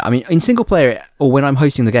yeah, I mean, in single player or when I'm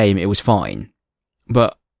hosting the game, it was fine.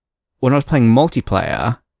 But when I was playing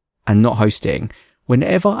multiplayer and not hosting,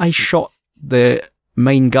 whenever I shot the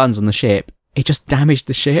main guns on the ship, it just damaged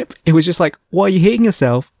the ship. It was just like, why are you hitting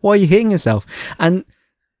yourself? And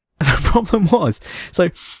the problem was, so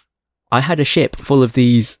I had a ship full of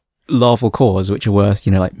these larval cores, which are worth,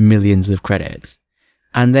 like millions of credits.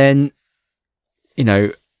 And then,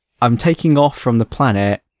 I'm taking off from the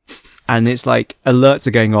planet and it's like alerts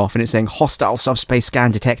are going off and it's saying hostile subspace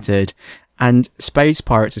scan detected, and space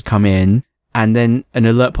pirates had come in and then an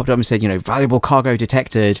alert popped up and said, valuable cargo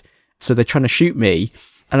detected. So they're trying to shoot me.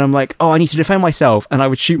 And I'm like, oh, I need to defend myself. And I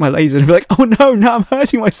would shoot my laser and be like, oh no, now I'm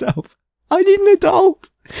hurting myself. I need an adult.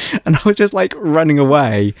 And I was just like running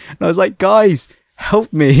away. And I was like, guys,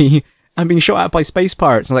 help me. I'm being shot at by space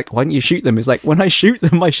pirates. And I'm like, why don't you shoot them? It's like, when I shoot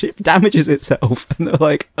them, my ship damages itself. And they're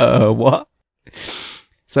like, what?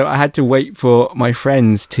 So I had to wait for my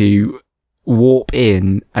friends to warp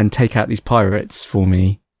in and take out these pirates for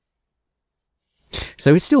me.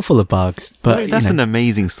 So it's still full of bugs. But that's an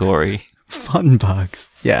amazing story. Fun bugs.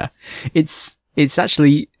 Yeah. It's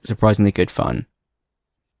actually surprisingly good fun.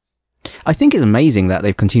 I think it's amazing that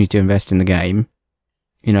they've continued to invest in the game.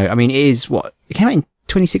 I mean, it came out in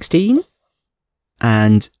 2016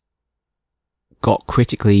 and got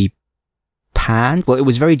critically panned. Well, it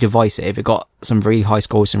was very divisive. It got some very high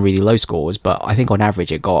scores, some really low scores, but I think on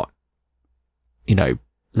average it got,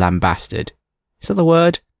 lambasted. Is that the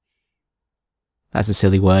word? That's a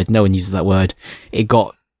silly word. No one uses that word.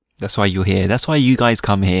 That's why you're here. That's why you guys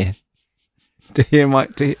come here.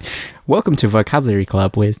 Welcome to Vocabulary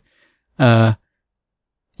Club with, it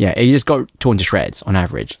just got torn to shreds on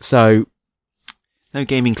average. So, no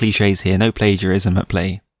gaming cliches here. No plagiarism at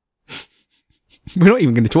play. We're not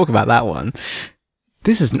even going to talk about that one.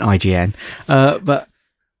 This isn't IGN. But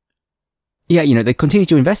yeah, they continue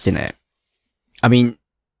to invest in it. I mean,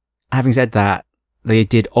 having said that, they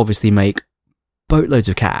did obviously make boatloads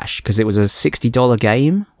of cash because it was a $60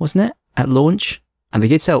 game, wasn't it, at launch? And they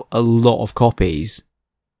did sell a lot of copies.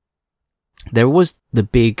 There was the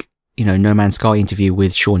big, No Man's Sky interview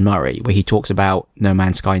with Sean Murray where he talks about No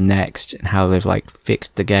Man's Sky Next and how they've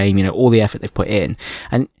fixed the game, all the effort they've put in.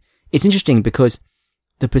 And it's interesting because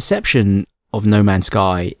the perception of No Man's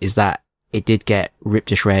Sky is that it did get ripped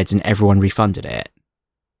to shreds and everyone refunded it.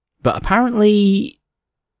 But apparently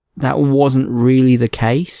that wasn't really the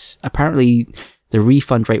case. Apparently the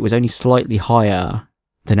refund rate was only slightly higher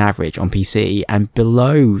than average on PC and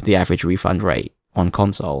below the average refund rate on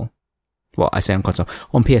console. Well, I say on console.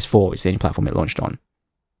 On PS4, it's the only platform it launched on.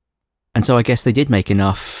 And so I guess they did make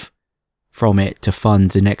enough from it to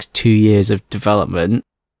fund the next 2 years of development,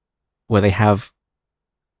 where they've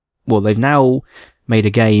now made a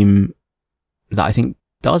game that I think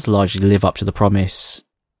does largely live up to the promise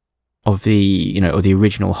of the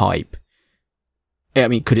original hype. I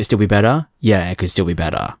mean, could it still be better? Yeah, it could still be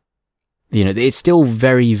better. It's still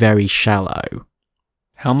very, very shallow.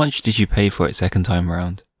 How much did you pay for it second time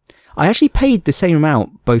round? I actually paid the same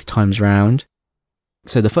amount both times round.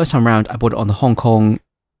 So the first time round, I bought it on the Hong Kong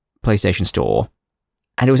PlayStation Store,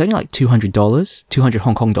 and it was only like $200, 200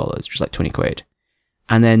 Hong Kong dollars, which is like 20 quid.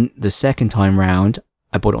 And then the second time round,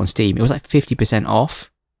 I bought it on Steam. It was like 50% off.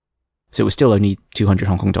 So it was still only 200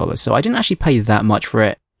 Hong Kong dollars. So I didn't actually pay that much for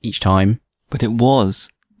it each time. But it was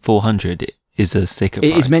 400 is a sticker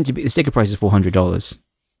price. It is meant to be, the sticker price is $400.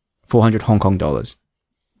 400 Hong Kong dollars,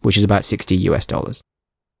 which is about $60 US.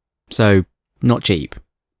 So, not cheap.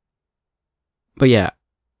 But yeah,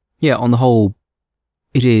 on the whole,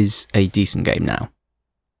 it is a decent game now.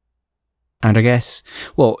 And I guess,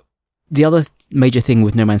 well, the other major thing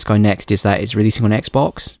with No Man's Sky Next is that it's releasing on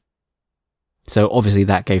Xbox. So obviously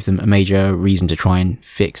that gave them a major reason to try and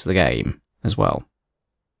fix the game as well.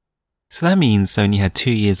 So that means Sony had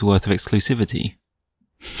 2 years worth of exclusivity.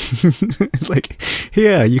 It's like,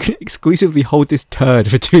 here, you can exclusively hold this turd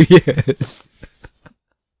for 2 years.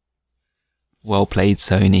 Well played,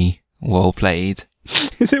 Sony. Well played.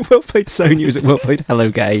 Is it well played, Sony, or is it well played,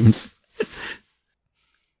 Hello Games?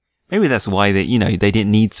 Maybe that's why they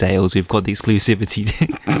didn't need sales. We've got the exclusivity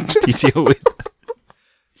to deal with.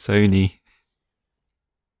 Sony.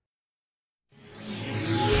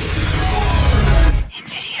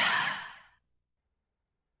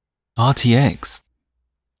 RTX.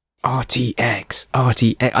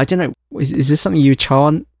 I don't know. Is this something you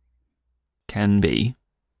chant? Can be.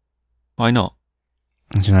 Why not?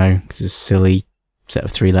 I don't know. It's a silly set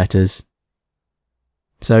of 3 letters.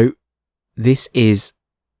 So, this is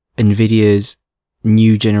NVIDIA's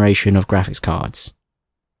new generation of graphics cards,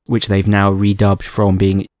 which they've now redubbed from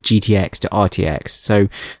being GTX to RTX. So,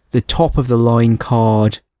 the top of the line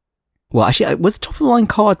card... Well, actually, was the top of the line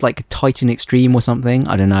card like Titan Extreme or something?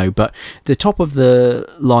 I don't know. But the top of the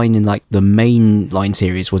line in like the main line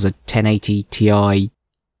series was a 1080 Ti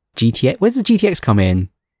GTX. Where's the GTX come in?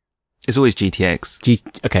 It's always GTX.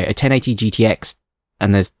 Okay, a 1080 GTX,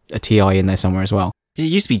 and there's a Ti in there somewhere as well. It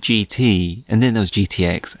used to be GT, and then there was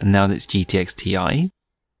GTX, and now it's GTX Ti.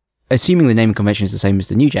 Assuming the naming convention is the same as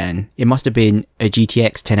the new gen, it must have been a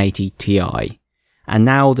GTX 1080 Ti. And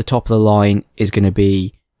now the top of the line is going to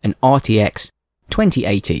be an RTX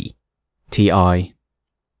 2080 Ti.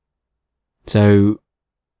 So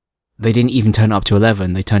they didn't even turn it up to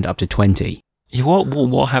 11, they turned it up to 20.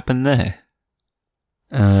 What happened there?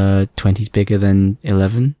 20's bigger than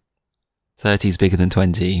 11. 30's bigger than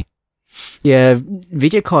 20. Yeah,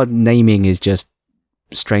 video card naming is just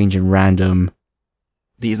strange and random.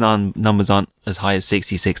 These numbers aren't as high as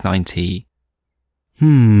 6690.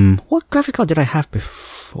 What graphics card did I have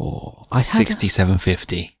before?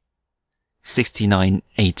 6750.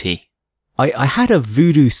 6980. I had a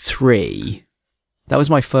Voodoo 3. That was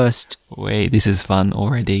my first... Wait, this is fun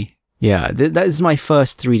already. Yeah, that is my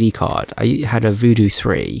first 3D card. I had a Voodoo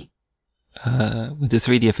 3. With the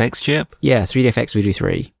 3DFX chip? Yeah, 3DFX Voodoo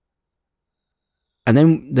 3. And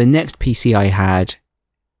then the next PC I had,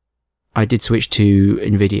 I did switch to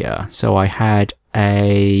NVIDIA. So I had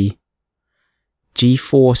a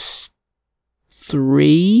GeForce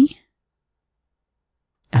 3.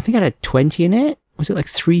 I think I had a 20 in it. Was it like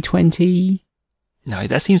 320? No,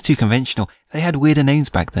 that seems too conventional. They had weirder names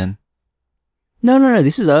back then. No.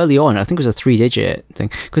 This is early on. I think it was a 3-digit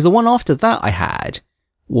thing. Because the one after that I had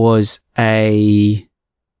was a...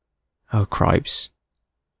 Oh, cripes.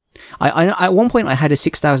 I at one point I had a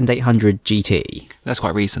 6800 GT. That's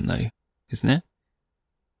quite recent though, isn't it?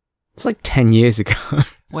 It's like 10 years ago.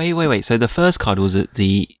 Wait. So the first card was at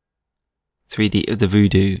the 3D, the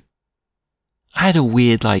Voodoo. I had a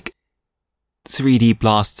weird, 3D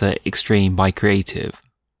Blaster Extreme by Creative.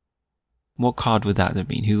 What card would that have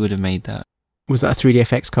been? Who would have made that? Was that a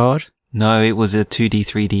 3DFX card? No, it was a 2D,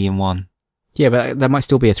 3D in one. Yeah, but that might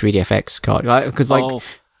still be a 3DFX card.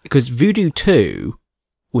 Because Voodoo 2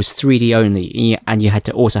 was 3D only, and you had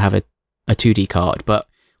to also have a 2D card. But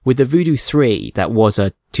with the Voodoo 3, that was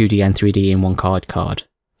a 2D and 3D in one card.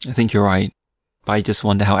 I think you're right. But I just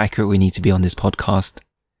wonder how accurate we need to be on this podcast.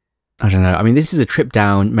 I don't know. I mean, this is a trip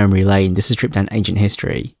down memory lane. This is a trip down ancient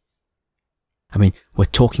history. I mean, we're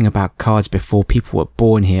talking about cards before people were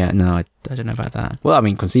born here. No, I don't know about that. Well, I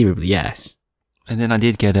mean, conceivably, yes. And then I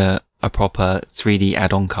did get a proper 3D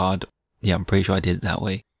add-on card Yeah, I'm pretty sure I did it that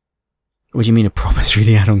way. What do you mean a proper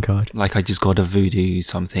 3D add-on card? Like I just got a Voodoo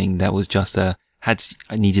something that was just I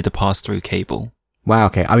needed a pass-through cable. Wow,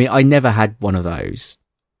 okay. I mean, I never had one of those.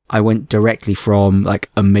 I went directly from like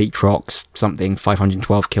a Matrox something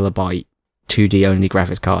 512 kilobyte 2D only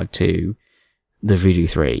graphics card to the Voodoo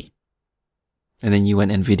 3. And then you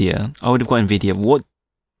went Nvidia. I would have got Nvidia. What?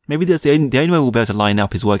 Maybe that's the only way we'll be able to line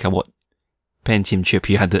up is work out what Pentium chip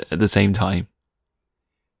you had at the same time.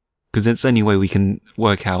 Because that's the only way we can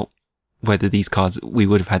work out whether these cards, we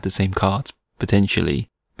would have had the same cards, potentially.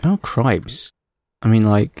 Oh, cripes. I mean,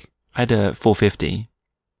 like... I had a 450.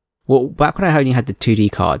 Well, back when I only had the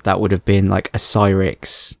 2D card, that would have been like a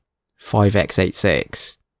Cyrix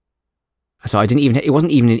 5x86. So it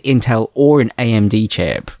wasn't even an Intel or an AMD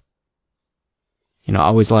chip. You know,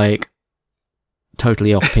 I was like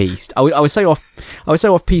totally off piste. I was so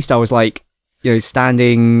off piste. I was like, you know, I was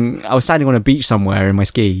standing on a beach somewhere in my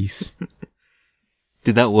skis.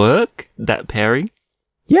 Did that work? That pairing?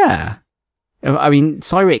 Yeah. I mean,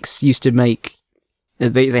 Cyrix used to make,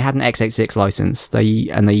 they had an x86 license.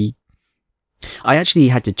 I actually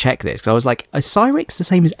had to check this because I was like, is Cyrix the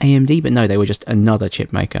same as AMD? But no, they were just another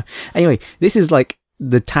chip maker. Anyway, this is like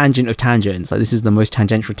the tangent of tangents. Like, this is the most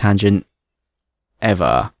tangential tangent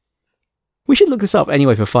ever. We should look this up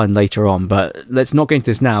anyway for fun later on, but let's not go into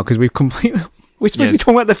this now because we're supposed to be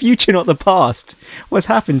talking about the future, not the past. What's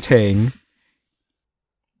happened, Ting?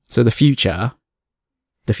 So the future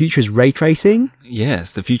is ray tracing?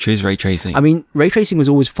 Yes, the future is ray tracing. I mean, ray tracing was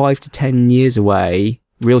always 5 to 10 years away.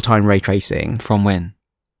 Real-time ray tracing. From when?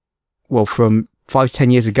 Well, from 5 to 10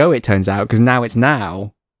 years ago, it turns out, because now it's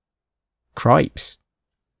now. Cripes.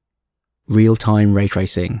 Real-time ray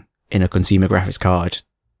tracing in a consumer graphics card.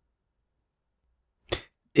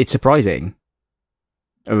 It's surprising.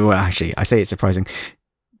 Well, actually, I say it's surprising.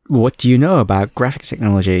 What do you know about graphics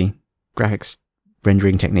technology? Graphics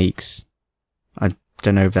rendering techniques? I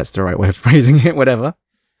don't know if that's the right way of phrasing it, whatever.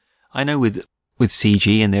 I know with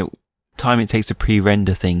CG and the time it takes to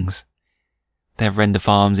pre-render things. They have render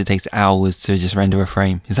farms, it takes hours to just render a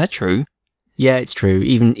frame. Is that true? Yeah, it's true.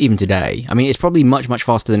 Even today. I mean, it's probably much, much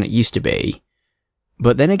faster than it used to be.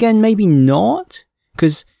 But then again, maybe not.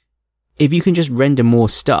 Because if you can just render more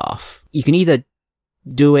stuff, you can either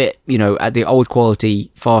do it, you know, at the old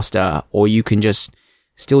quality faster, or you can just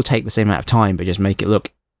still take the same amount of time, but just make it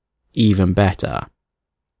look even better.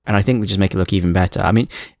 And I think we just make it look even better. I mean,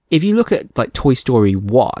 if you look at like Toy Story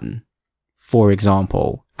 1, for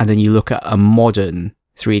example, and then you look at a modern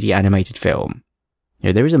 3D animated film, you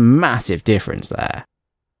know, there is a massive difference there.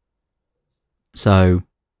 So,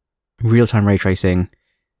 real-time ray tracing,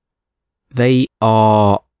 they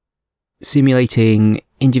are simulating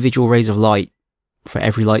individual rays of light for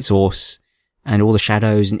every light source and all the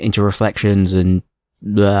shadows and interreflections and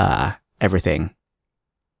blah, everything.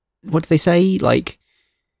 What do they say? Like,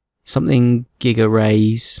 something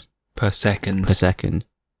gigarays per second.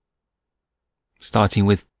 Starting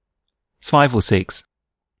with, it's 5 or 6.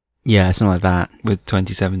 Yeah, something like that. With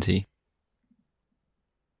 2070.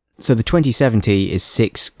 So the 2070 is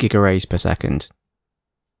 6 gigarays per second.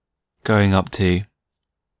 Going up to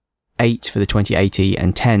 8 for the 2080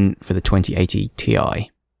 and 10 for the 2080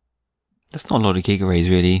 Ti. That's not a lot of gigarays,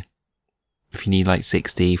 really. If you need like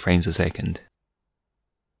 60 frames a second.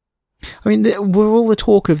 I mean, with all the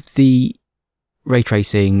talk of the ray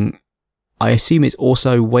tracing, I assume it's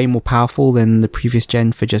also way more powerful than the previous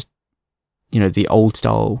gen for just, you know, the old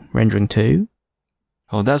style rendering too.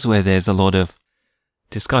 Oh, that's where there's a lot of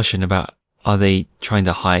discussion about, are they trying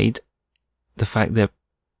to hide the fact they're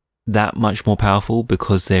that much more powerful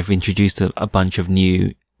because they've introduced a bunch of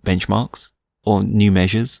new benchmarks or new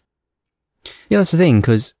measures? Yeah, that's the thing,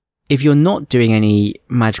 because if you're not doing any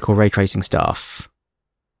magical ray tracing stuff,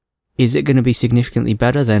 is it going to be significantly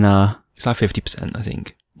better than It's like 50%, I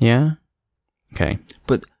think. Yeah? Okay.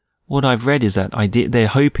 But what I've read is that they're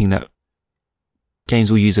hoping that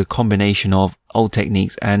games will use a combination of old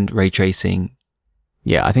techniques and ray tracing.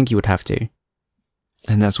 Yeah, I think you would have to.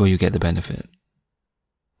 And that's where you get the benefit.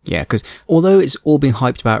 Yeah, because although it's all been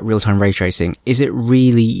hyped about real-time ray tracing, is it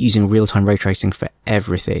really using real-time ray tracing for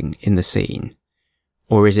everything in the scene?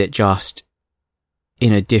 Or is it just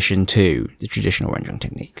in addition to the traditional rendering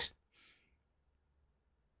techniques?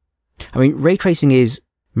 I mean, ray tracing is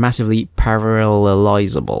massively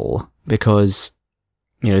parallelizable because,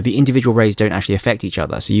 you know, the individual rays don't actually affect each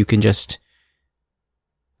other. So you can just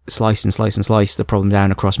slice and slice and slice the problem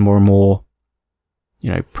down across more and more,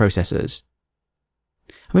 you know, processors.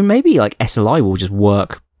 I mean, maybe like SLI will just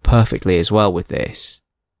work perfectly as well with this.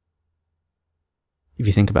 If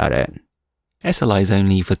you think about it. SLI is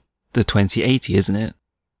only for the 2080, isn't it?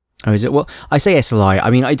 Oh, is it? Well, I say SLI. I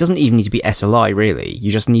mean, it doesn't even need to be SLI, really.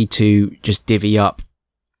 You just need to just divvy up,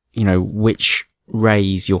 which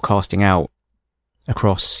rays you're casting out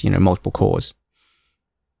across, multiple cores.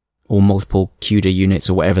 Or multiple CUDA units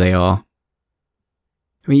or whatever they are.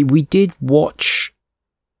 I mean, we did watch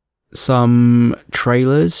some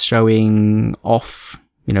trailers showing off,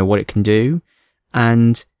 what it can do.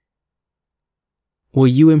 And were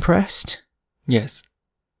you impressed? Yes.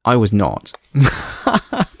 I was not.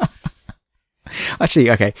 Actually,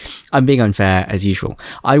 okay, I'm being unfair as usual.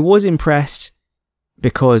 I was impressed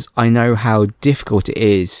because I know how difficult it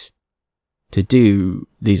is to do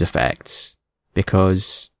these effects,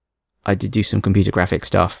 because I did do some computer graphics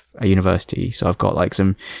stuff at university, so I've got like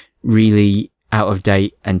some really out of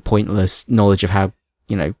date and pointless knowledge of how,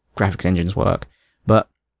 graphics engines work. But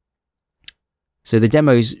so the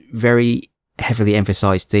demos very heavily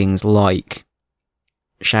emphasized things like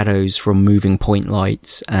shadows from moving point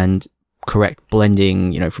lights and correct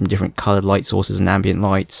blending, from different colored light sources and ambient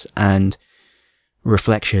lights, and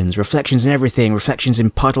reflections in everything, reflections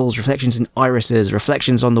in puddles, reflections in irises,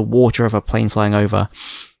 reflections on the water of a plane flying over.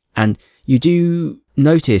 And you do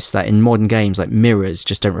notice that in modern games, like mirrors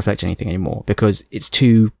just don't reflect anything anymore because it's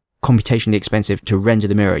too computationally expensive to render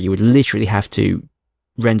the mirror. You would literally have to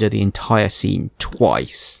render the entire scene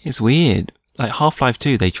twice. It's weird. Like Half-Life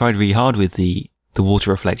 2, they tried really hard with the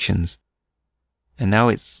water reflections. And now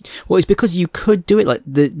it's... Well, it's because you could do it, like,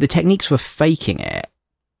 the techniques for faking it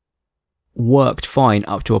worked fine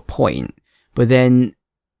up to a point, but then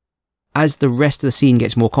as the rest of the scene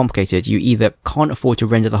gets more complicated, you either can't afford to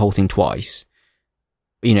render the whole thing twice.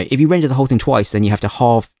 If you render the whole thing twice, then you have to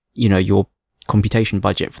halve, your computation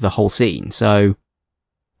budget for the whole scene. So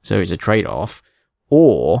it's a trade-off.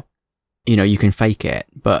 Or, you can fake it,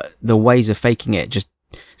 but the ways of faking it, just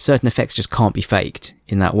certain effects just can't be faked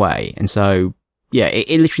in that way. And so, yeah,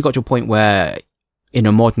 it literally got to a point where in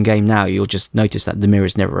a modern game now, you'll just notice that the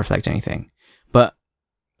mirrors never reflect anything. But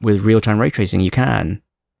with real-time ray tracing, you can.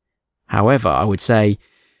 However, I would say,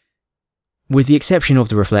 with the exception of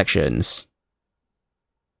the reflections,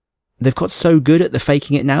 they've got so good at the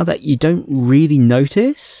faking it now that you don't really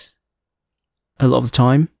notice a lot of the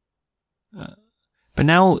time. But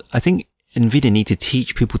now I think NVIDIA need to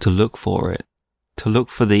teach people to look for it, to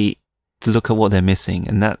look at what they're missing.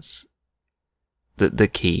 And that's the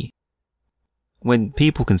key. When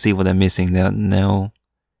people can see what they're missing, they'll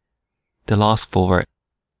ask for it.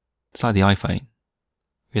 It's like the iPhone.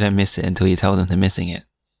 You don't miss it until you tell them they're missing it.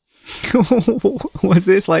 Was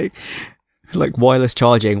this like wireless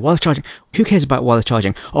charging? Wireless charging. Who cares about wireless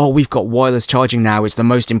charging? Oh, we've got wireless charging now. It's the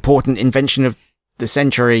most important invention of the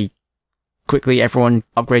century. Quickly, everyone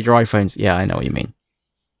upgrade your iPhones. Yeah, I know what you mean.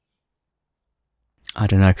 I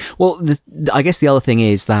don't know. Well, I guess the other thing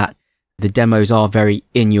is that the demos are very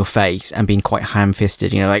in your face and being quite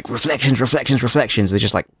ham-fisted, like reflections. They're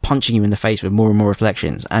just like punching you in the face with more and more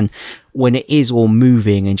reflections. And when it is all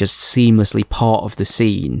moving and just seamlessly part of the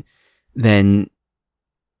scene, then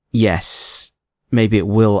yes, maybe it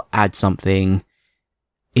will add something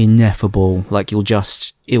ineffable. Like it'll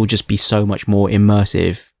just be so much more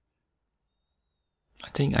immersive. I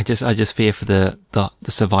think I just fear for the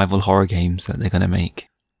survival horror games that they're going to make.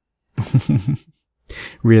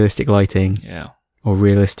 Realistic lighting. Yeah. Or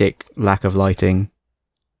realistic lack of lighting.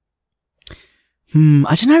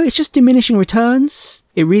 I don't know, it's just diminishing returns.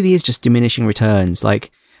 It really is just diminishing returns.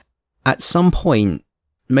 Like, at some point,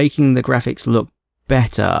 making the graphics look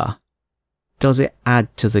better, does it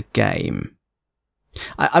add to the game?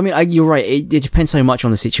 I mean, you're right, it depends so much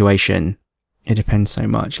on the situation. It depends so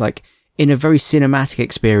much. Like, in a very cinematic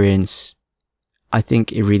experience, I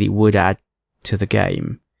think it really would add to the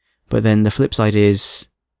game. But then the flip side is,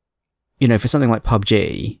 for something like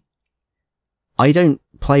PUBG, I don't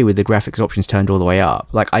play with the graphics options turned all the way up.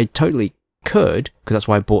 Like, I totally could, because that's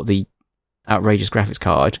why I bought the outrageous graphics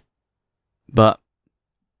card. But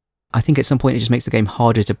I think at some point it just makes the game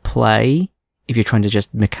harder to play if you're trying to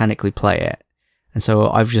just mechanically play it. And so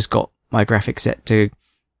I've just got my graphics set to,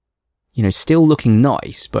 still looking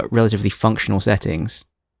nice, but relatively functional settings.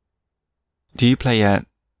 Do you play at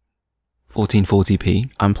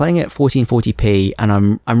 1440p? I'm playing at 1440p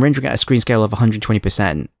and I'm rendering at a screen scale of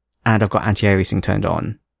 120%, and I've got anti-aliasing turned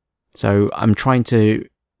on. So I'm trying to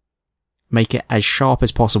make it as sharp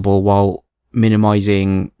as possible while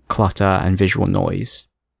minimizing clutter and visual noise.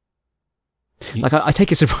 Like, I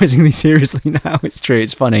take it surprisingly seriously now. It's true.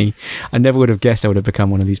 It's funny. I never would have guessed I would have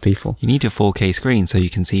become one of these people. You need a 4K screen so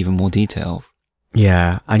you can see even more detail.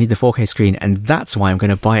 Yeah, I need the 4K screen, and that's why I'm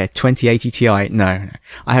going to buy a 2080 Ti. No,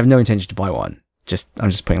 I have no intention to buy one.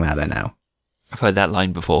 I'm just putting that out there now. I've heard that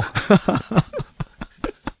line before.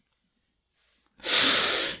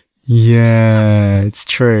 Yeah, it's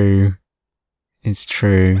true. It's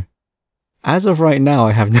true. As of right now,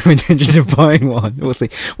 I have no intention of buying one. We'll see.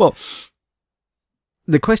 Well,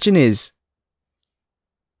 the question is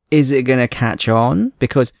it going to catch on?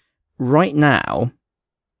 Because right now,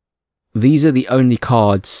 these are the only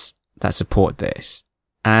cards that support this.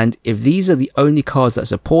 And if these are the only cards that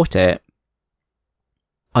support it,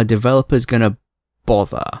 are developers going to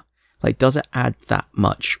bother? Like, does it add that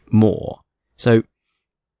much more? So,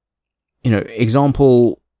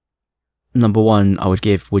 example number one I would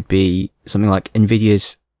give would be something like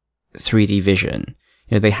NVIDIA's 3D Vision.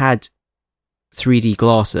 They had 3D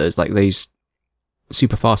glasses, like those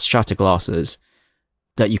super fast shutter glasses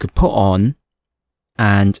that you could put on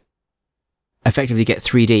and effectively get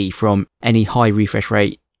 3D from any high refresh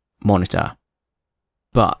rate monitor.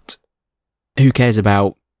 But who cares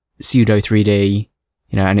about pseudo 3D,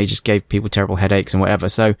 and it just gave people terrible headaches and whatever.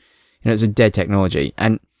 So, it's a dead technology.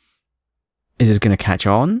 And is this going to catch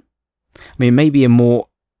on? I mean, maybe a more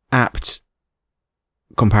apt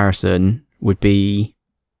comparison would be,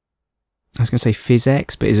 I was going to say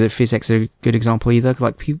PhysX, but is PhysX a good example either?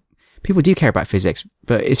 Like, people do care about PhysX,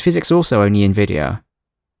 but is PhysX also only NVIDIA?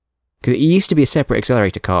 Because it used to be a separate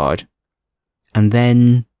accelerator card, and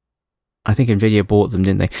then I think NVIDIA bought them,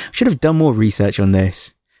 didn't they? I should have done more research on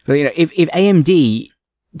this. But, if AMD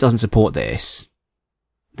doesn't support this,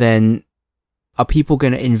 then are people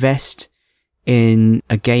going to invest in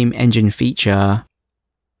a game engine feature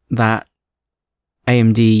that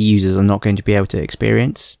AMD users are not going to be able to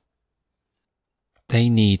experience? They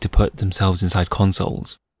need to put themselves inside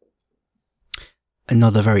consoles.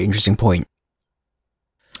 Another very interesting point.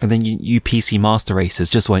 And then you PC master racers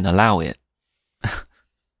just won't allow it.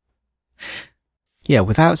 Yeah,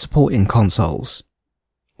 without supporting consoles,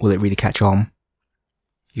 will it really catch on?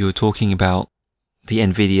 You were talking about the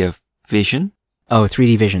NVIDIA Vision? Oh,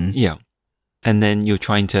 3D Vision. Yeah. And then you're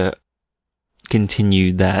trying to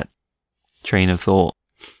continue that train of thought.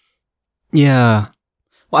 Yeah.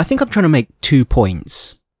 Well, I think I'm trying to make 2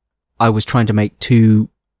 points. I was trying to make 2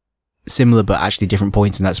 similar but actually different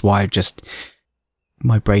points, and that's why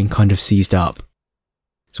my brain kind of seized up.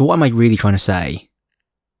 So what am I really trying to say?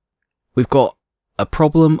 We've got a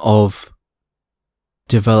problem of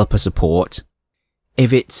developer support.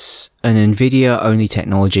 If it's an NVIDIA only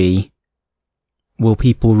technology, will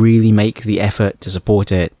people really make the effort to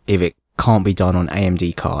support it if it can't be done on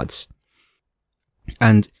AMD cards?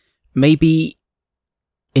 And maybe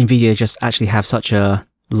NVIDIA just actually have such a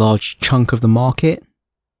large chunk of the market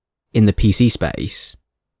in the PC space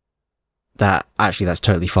that actually that's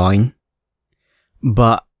totally fine.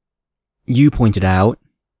 But you pointed out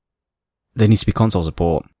there needs to be console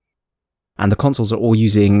support. And the consoles are all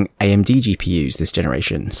using AMD GPUs this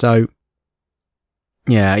generation. So,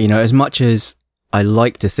 yeah, as much as I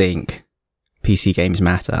like to think PC games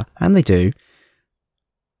matter, and they do,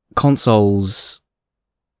 consoles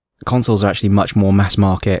are actually much more mass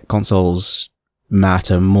market. Consoles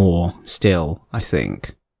matter more still, I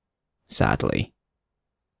think. Sadly.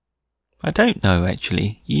 I don't know,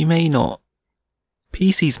 actually. You may not.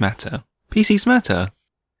 PCs matter. PCs matter.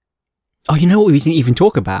 Oh, you know what we didn't even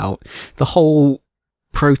talk about? The whole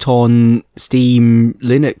Proton, Steam,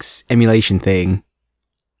 Linux emulation thing.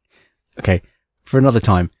 Okay, for another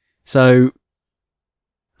time. So,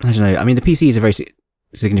 I don't know. I mean, the PC is a very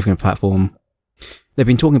significant platform. They've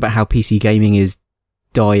been talking about how PC gaming is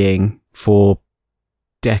dying for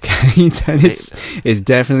decades, and it's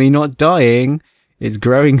definitely not dying. It's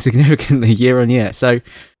growing significantly year on year. So,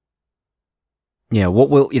 yeah,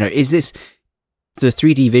 what will, is this, the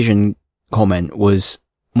 3D Vision comment was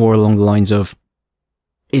more along the lines of,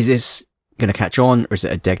 is this going to catch on, or is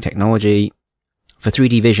it a dead technology? For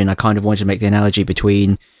 3D Vision, I kind of wanted to make the analogy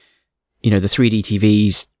between, the 3D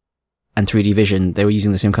TVs and 3D Vision. They were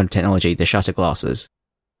using the same kind of technology, the shutter glasses,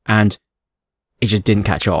 and it just didn't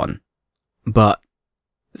catch on. But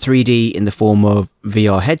 3D in the form of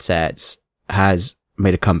VR headsets has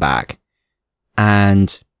made a comeback,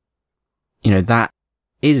 and that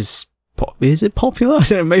is it popular? I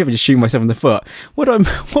don't know, maybe I'm just shooting myself in the foot. What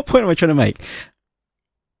point am I trying to make?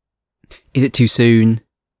 Is it too soon?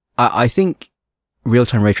 I think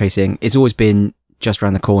real-time ray tracing, it's always been just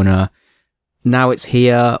around the corner. Now it's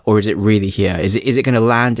here, or is it really here? Is it going to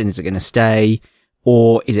land and is it going to stay?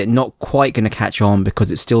 Or is it not quite going to catch on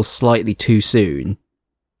because it's still slightly too soon?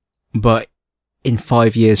 But in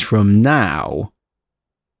 5 years from now,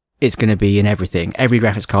 it's going to be in everything. Every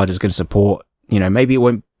graphics card is going to support, maybe it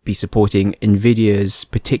won't be supporting NVIDIA's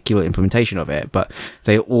particular implementation of it, but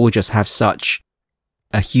they all just have such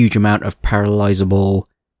a huge amount of parallelizable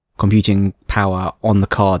computing power on the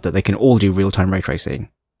card that they can all do real-time ray tracing.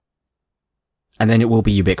 And then it will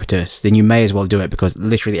be ubiquitous. Then you may as well do it because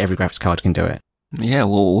literally every graphics card can do it. Yeah,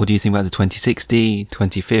 well, what do you think about the 2060,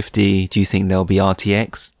 2050? Do you think there'll be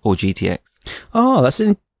RTX or GTX? Oh,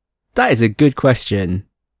 that is a good question.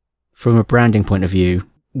 From a branding point of view,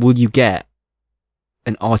 will you get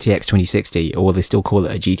an RTX 2060 or will they still call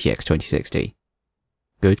it a GTX 2060?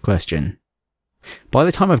 Good question. By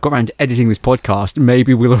the time I've got around to editing this podcast,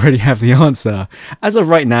 maybe we'll already have the answer. As of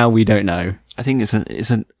right now, we don't know. I think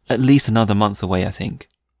it's at least another month away, I think.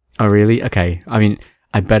 Oh, really? Okay. I mean,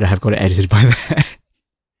 I better have got it edited by then.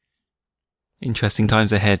 Interesting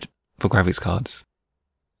times ahead for graphics cards.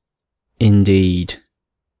 Indeed.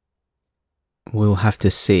 We'll have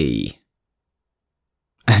to see.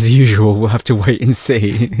 As usual, we'll have to wait and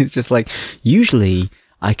see. It's just like, usually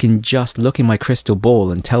I can just look in my crystal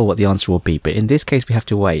ball and tell what the answer will be. But in this case, we have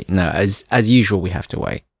to wait. No, as usual, we have to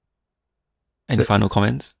wait. Any final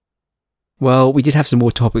comments? Well, we did have some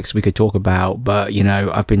more topics we could talk about, but, you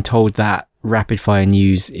know, I've been told that rapid fire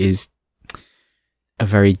news is a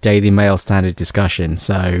very Daily Mail standard discussion,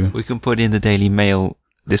 so... We can put in the Daily Mail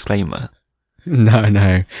disclaimer.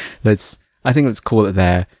 No. I think let's call it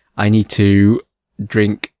there. I need to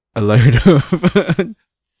drink a load of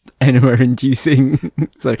enema-inducing...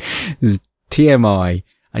 So, this is TMI.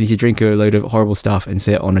 I need to drink a load of horrible stuff and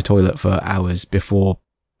sit on a toilet for hours before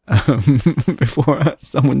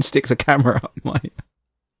someone sticks a camera up my...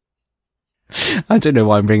 I don't know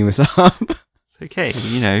why I'm bringing this up. It's okay,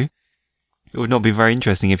 you know. It would not be very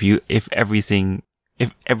interesting if everything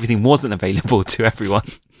wasn't available to everyone.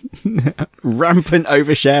 Rampant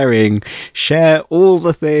oversharing. Share all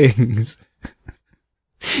the things.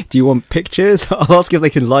 Do you want pictures? I'll ask if they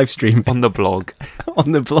can live stream on the blog.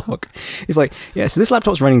 On the blog. It's like, yeah, so this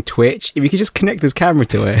laptop's running Twitch. If you could just connect this camera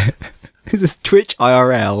to it. Is this Twitch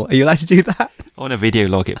IRL? Are you allowed to do that? I want to video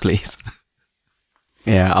log it, please.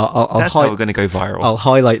 Yeah, That's how we're going to go viral. I'll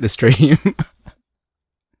highlight the stream.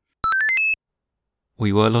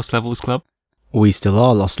 We were Lost Levels Club. We still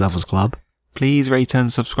are Lost Levels Club. Please rate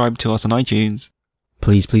and subscribe to us on iTunes.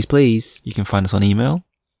 Please, please, please. You can find us on email.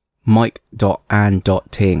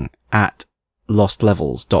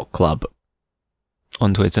 mike.and.ting@lostlevels.club.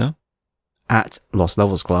 On Twitter.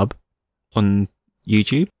 @LostLevelsClub. On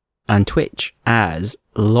YouTube. And Twitch as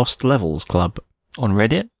Lost Levels Club. On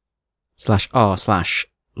Reddit.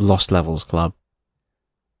 /r/Lost Levels Club.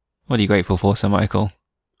 What are you grateful for, Sir Michael?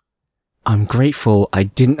 I'm grateful I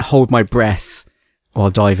didn't hold my breath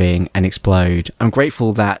while diving and explode. I'm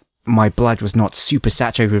grateful that my blood was not super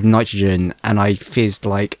saturated with nitrogen and I fizzed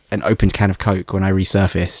like an opened can of Coke when I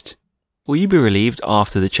resurfaced. Will you be relieved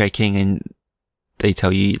after the checking and they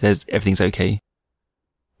tell you everything's okay?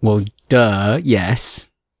 Well,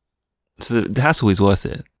 yes. So the hassle is worth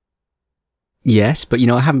it. Yes, but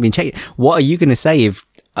I haven't been checking. What are you going to say if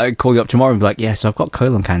I call you up tomorrow and be like, yeah, so I've got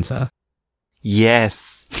colon cancer?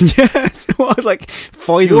 Yes. Yes. Well, like,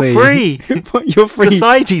 finally. You're free. You're free.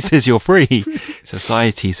 Society says you're free.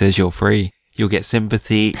 Society says you're free. You'll get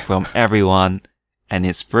sympathy from everyone and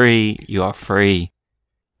it's free. You are free.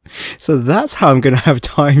 So that's how I'm going to have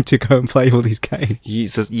time to go and play all these games.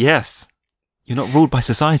 Yes. You're not ruled by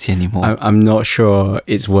society anymore. I'm not sure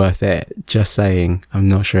it's worth it. Just saying. I'm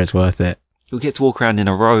not sure it's worth it. You'll get to walk around in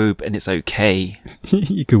a robe and it's okay.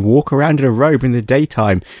 You can walk around in a robe in the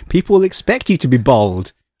daytime. People will expect you to be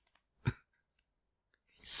bald.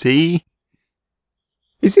 See?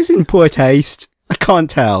 Is this in poor taste? I can't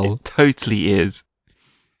tell. It totally is.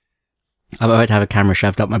 I'm about to have a camera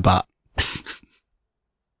shoved up my butt.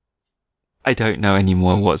 I don't know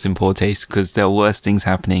anymore what's in poor taste because there are worse things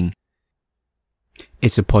happening.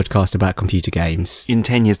 It's a podcast about computer games. In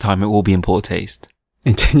 10 years' time, it will be in poor taste.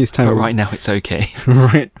 In 10 years' time. But right now, it's okay.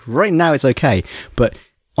 Right now, it's okay. But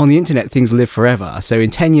on the internet, things live forever. So in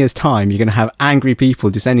 10 years' time, you're going to have angry people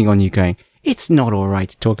descending on you going, it's not all right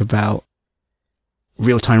to talk about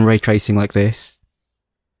real-time ray tracing like this.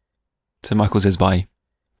 So Michael says bye.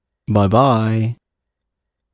 Bye-bye.